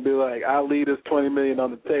 and he's gonna be like, "I'll leave this $20 million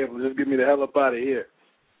on the table. Just get me the hell up out of here."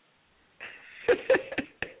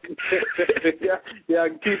 yeah, I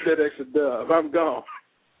can keep that extra dub. I'm gone.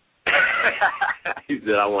 He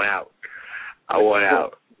said, "I want out."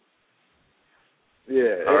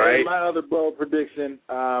 Yeah. All right. And my other bold prediction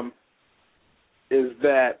is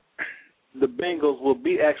that the Bengals will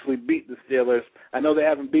actually beat the Steelers. I know they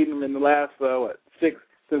haven't beaten them in the last since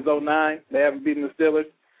 2009. They haven't beaten the Steelers.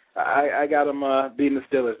 I got them beating the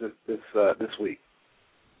Steelers this week.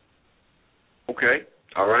 Okay.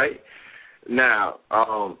 All right. Now,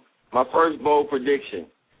 my first bold prediction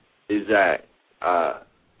is that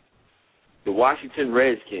the Washington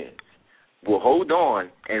Redskins will hold on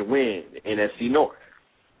and win the NFC North.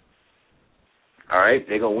 All right,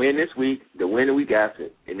 they're going to win this week, they'll win the week after,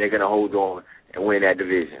 and they're going to hold on and win that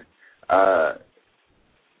division.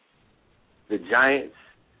 The Giants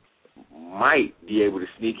might be able to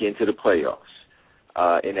sneak into the playoffs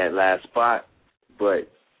in that last spot. But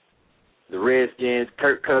the Redskins,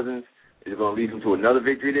 Kirk Cousins, is going to lead them to another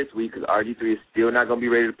victory this week because RG3 is still not going to be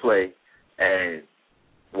ready to play, and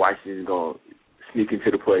Washington is going to sneak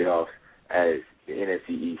into the playoffs as the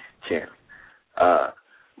NFC East champ.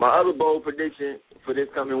 My other bold prediction for this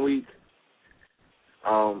coming week,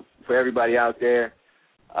 for everybody out there,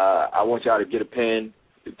 I want y'all to get a pen,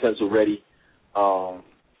 the pencil ready.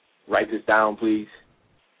 Write this down, please.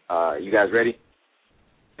 You guys ready?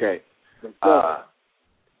 Okay.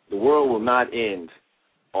 The world will not end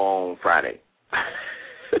on Friday.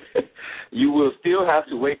 You will still have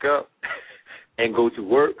to wake up and go to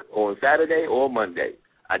work on Saturday or Monday.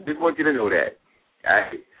 I just want you to know that.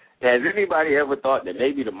 Has anybody ever thought that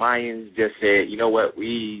maybe the Mayans just said, you know what,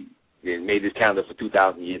 we made this calendar for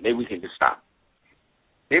 2,000 years, maybe we can just stop?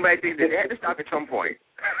 Anybody think that they had to stop at some point?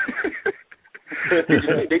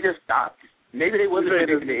 They just stopped. Maybe they wasn't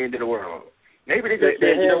predicting the end of the world. Maybe they just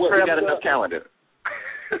said, you know what, we got enough calendar.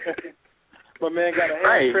 My man got a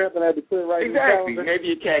hand cramp and had to put it right in the calendar.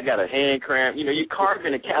 Maybe your cat got a hand cramp. You know, you're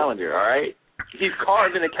carving a calendar, all right? He's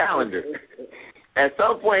carving a calendar. At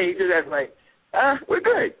some point, he just has like, we're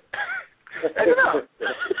good. That's enough.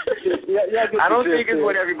 I don't think it's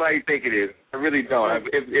what everybody think it is. I really don't.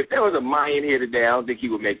 If there was a Mayan here today, I don't think he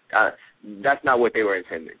would make that's not what they were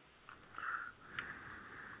intending.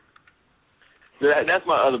 So that's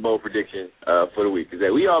my other bold prediction for the week, is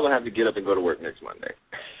that we all going to have to get up and go to work next Monday.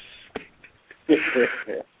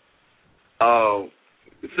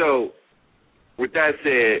 So, with that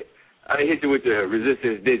said, I hit you with the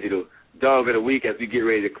Resistance Digital Dog of the Week as we get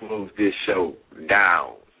ready to close this show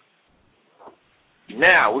down.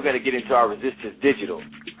 Now, we're going to get into our Resistance Digital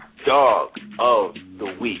Dog of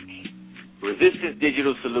the Week. Resistance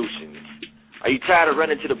Digital Solutions. Are you tired of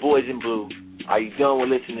running to the boys in blue? Are you done with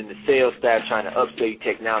listening to sales staff trying to upsell you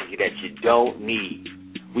technology that you don't need?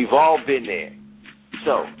 We've all been there.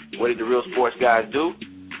 So, what did the Real Sports guys do?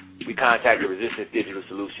 We contacted Resistance Digital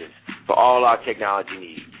Solutions for all our technology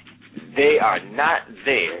needs. They are not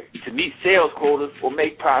there to meet sales quotas or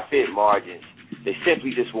make profit margins. They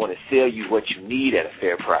simply just want to sell you what you need at a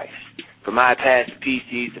fair price. From iPads to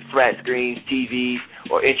PCs to flat screens, TVs,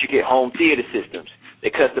 or intricate home theater systems, they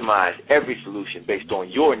customize every solution based on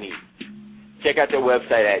your needs. Check out their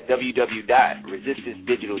website at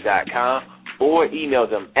www.resistancedigital.com or email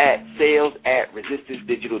them at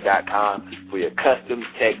sales@resistancedigital.com for your custom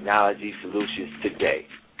technology solutions today.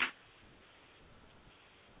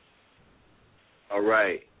 All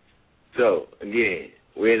right. So, again,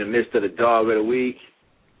 we're in the midst of the Dog of the Week.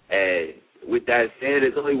 And with that said,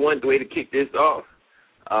 there's only one way to kick this off.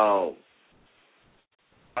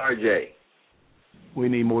 RJ. We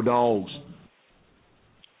need more dogs.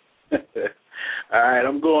 All right,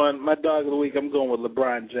 my Dog of the Week, I'm going with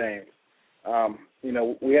LeBron James. You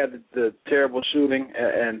know, we had the terrible shooting,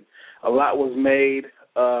 and a lot was made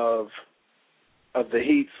of the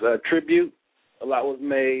Heat's tribute. A lot was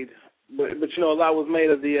made, but you know, a lot was made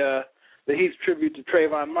of the Heat's tribute to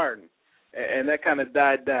Trayvon Martin, and that kind of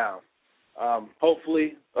died down.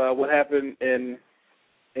 Hopefully, what happened in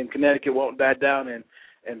Connecticut won't die down, and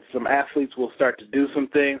some athletes will start to do some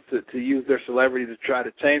things to use their celebrity to try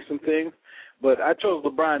to change some things. But I chose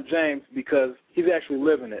LeBron James because he's actually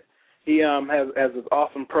living it. He has this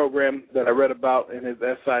awesome program that I read about in his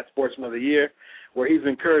SI Sportsman of the Year, where he's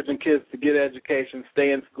encouraging kids to get education,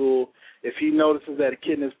 stay in school. If he notices that a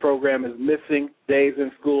kid in his program is missing days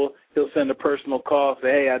in school, he'll send a personal call,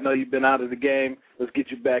 say, hey, I know you've been out of the game. Let's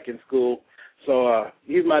get you back in school. So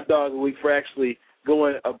he's my Dog of the Week for actually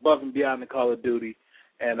going above and beyond the Call of Duty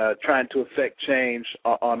and trying to affect change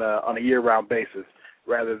on a year-round basis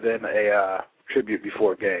rather than a tribute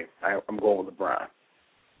before a game. I'm going with LeBron.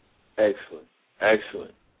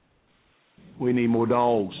 Excellent. We need more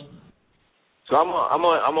dogs. So I'm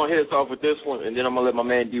gonna hit us off with this one, and then I'm gonna let my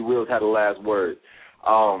man D. Wills have the last word.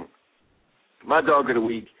 My Dog of the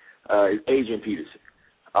Week is Adrian Peterson.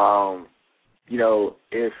 You know,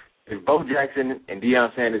 if Bo Jackson and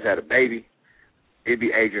Deion Sanders had a baby, it'd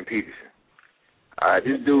be Adrian Peterson.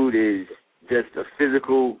 This dude is just a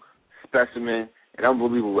physical specimen, an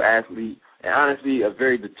unbelievable athlete, and honestly, a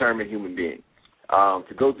very determined human being.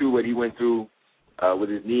 To go through what he went through with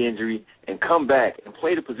his knee injury and come back and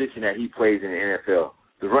play the position that he plays in the NFL,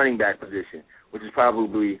 the running back position, which is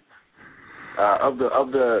probably of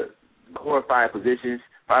the core 5 positions,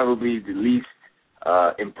 probably the least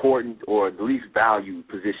important or the least valued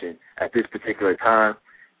position at this particular time.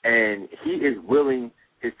 And he is willing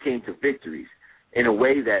his team to victories in a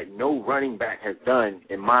way that no running back has done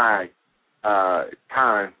in my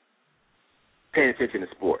time paying attention to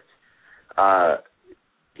sports.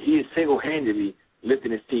 he is single-handedly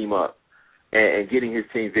lifting his team up and getting his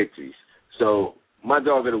team victories. So my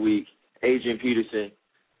dog of the week, Adrian Peterson,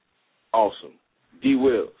 awesome. D.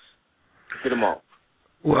 Wills, hit them off.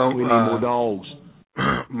 Well, we need more dogs.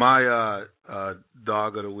 My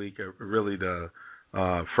dog of the week are really the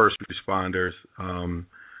first responders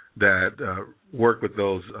that work with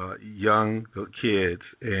those young kids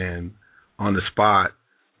and on the spot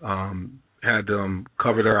had them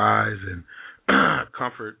cover their eyes and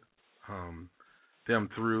comfort them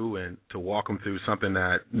through and to walk them through something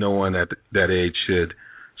that no one at that age should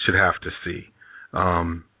have to see.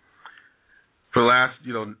 For the last,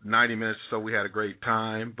 90 minutes or so, we had a great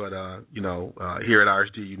time. But, here at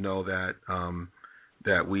RSG,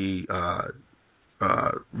 that we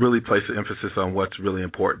really place the emphasis on what's really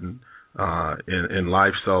important in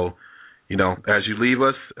life. So, as you leave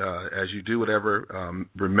us, as you do whatever,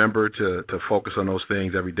 remember to focus on those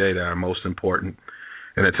things every day that are most important.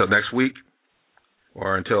 And until next week,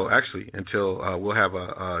 or until we'll have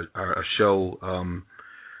a show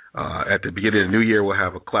at the beginning of the new year. We'll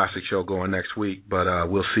have a classic show going next week, but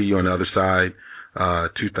we'll see you on the other side,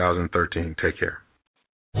 2013. Take care.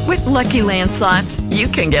 With Lucky Land Slots, you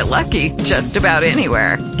can get lucky just about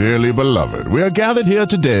anywhere. Dearly beloved, we are gathered here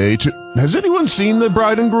today to... Has anyone seen the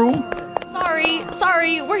bride and groom?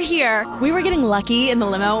 Sorry, we're here. We were getting lucky in the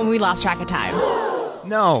limo and we lost track of time.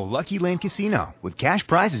 No, Lucky Land Casino, with cash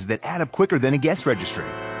prizes that add up quicker than a guest registry.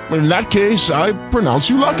 In that case, I pronounce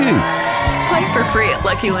you lucky. Play for free at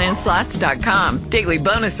LuckyLandSlots.com. Daily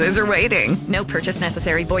bonuses are waiting. No purchase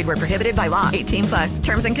necessary. Void where prohibited by law. 18+.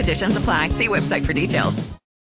 Terms and conditions apply. See website for details.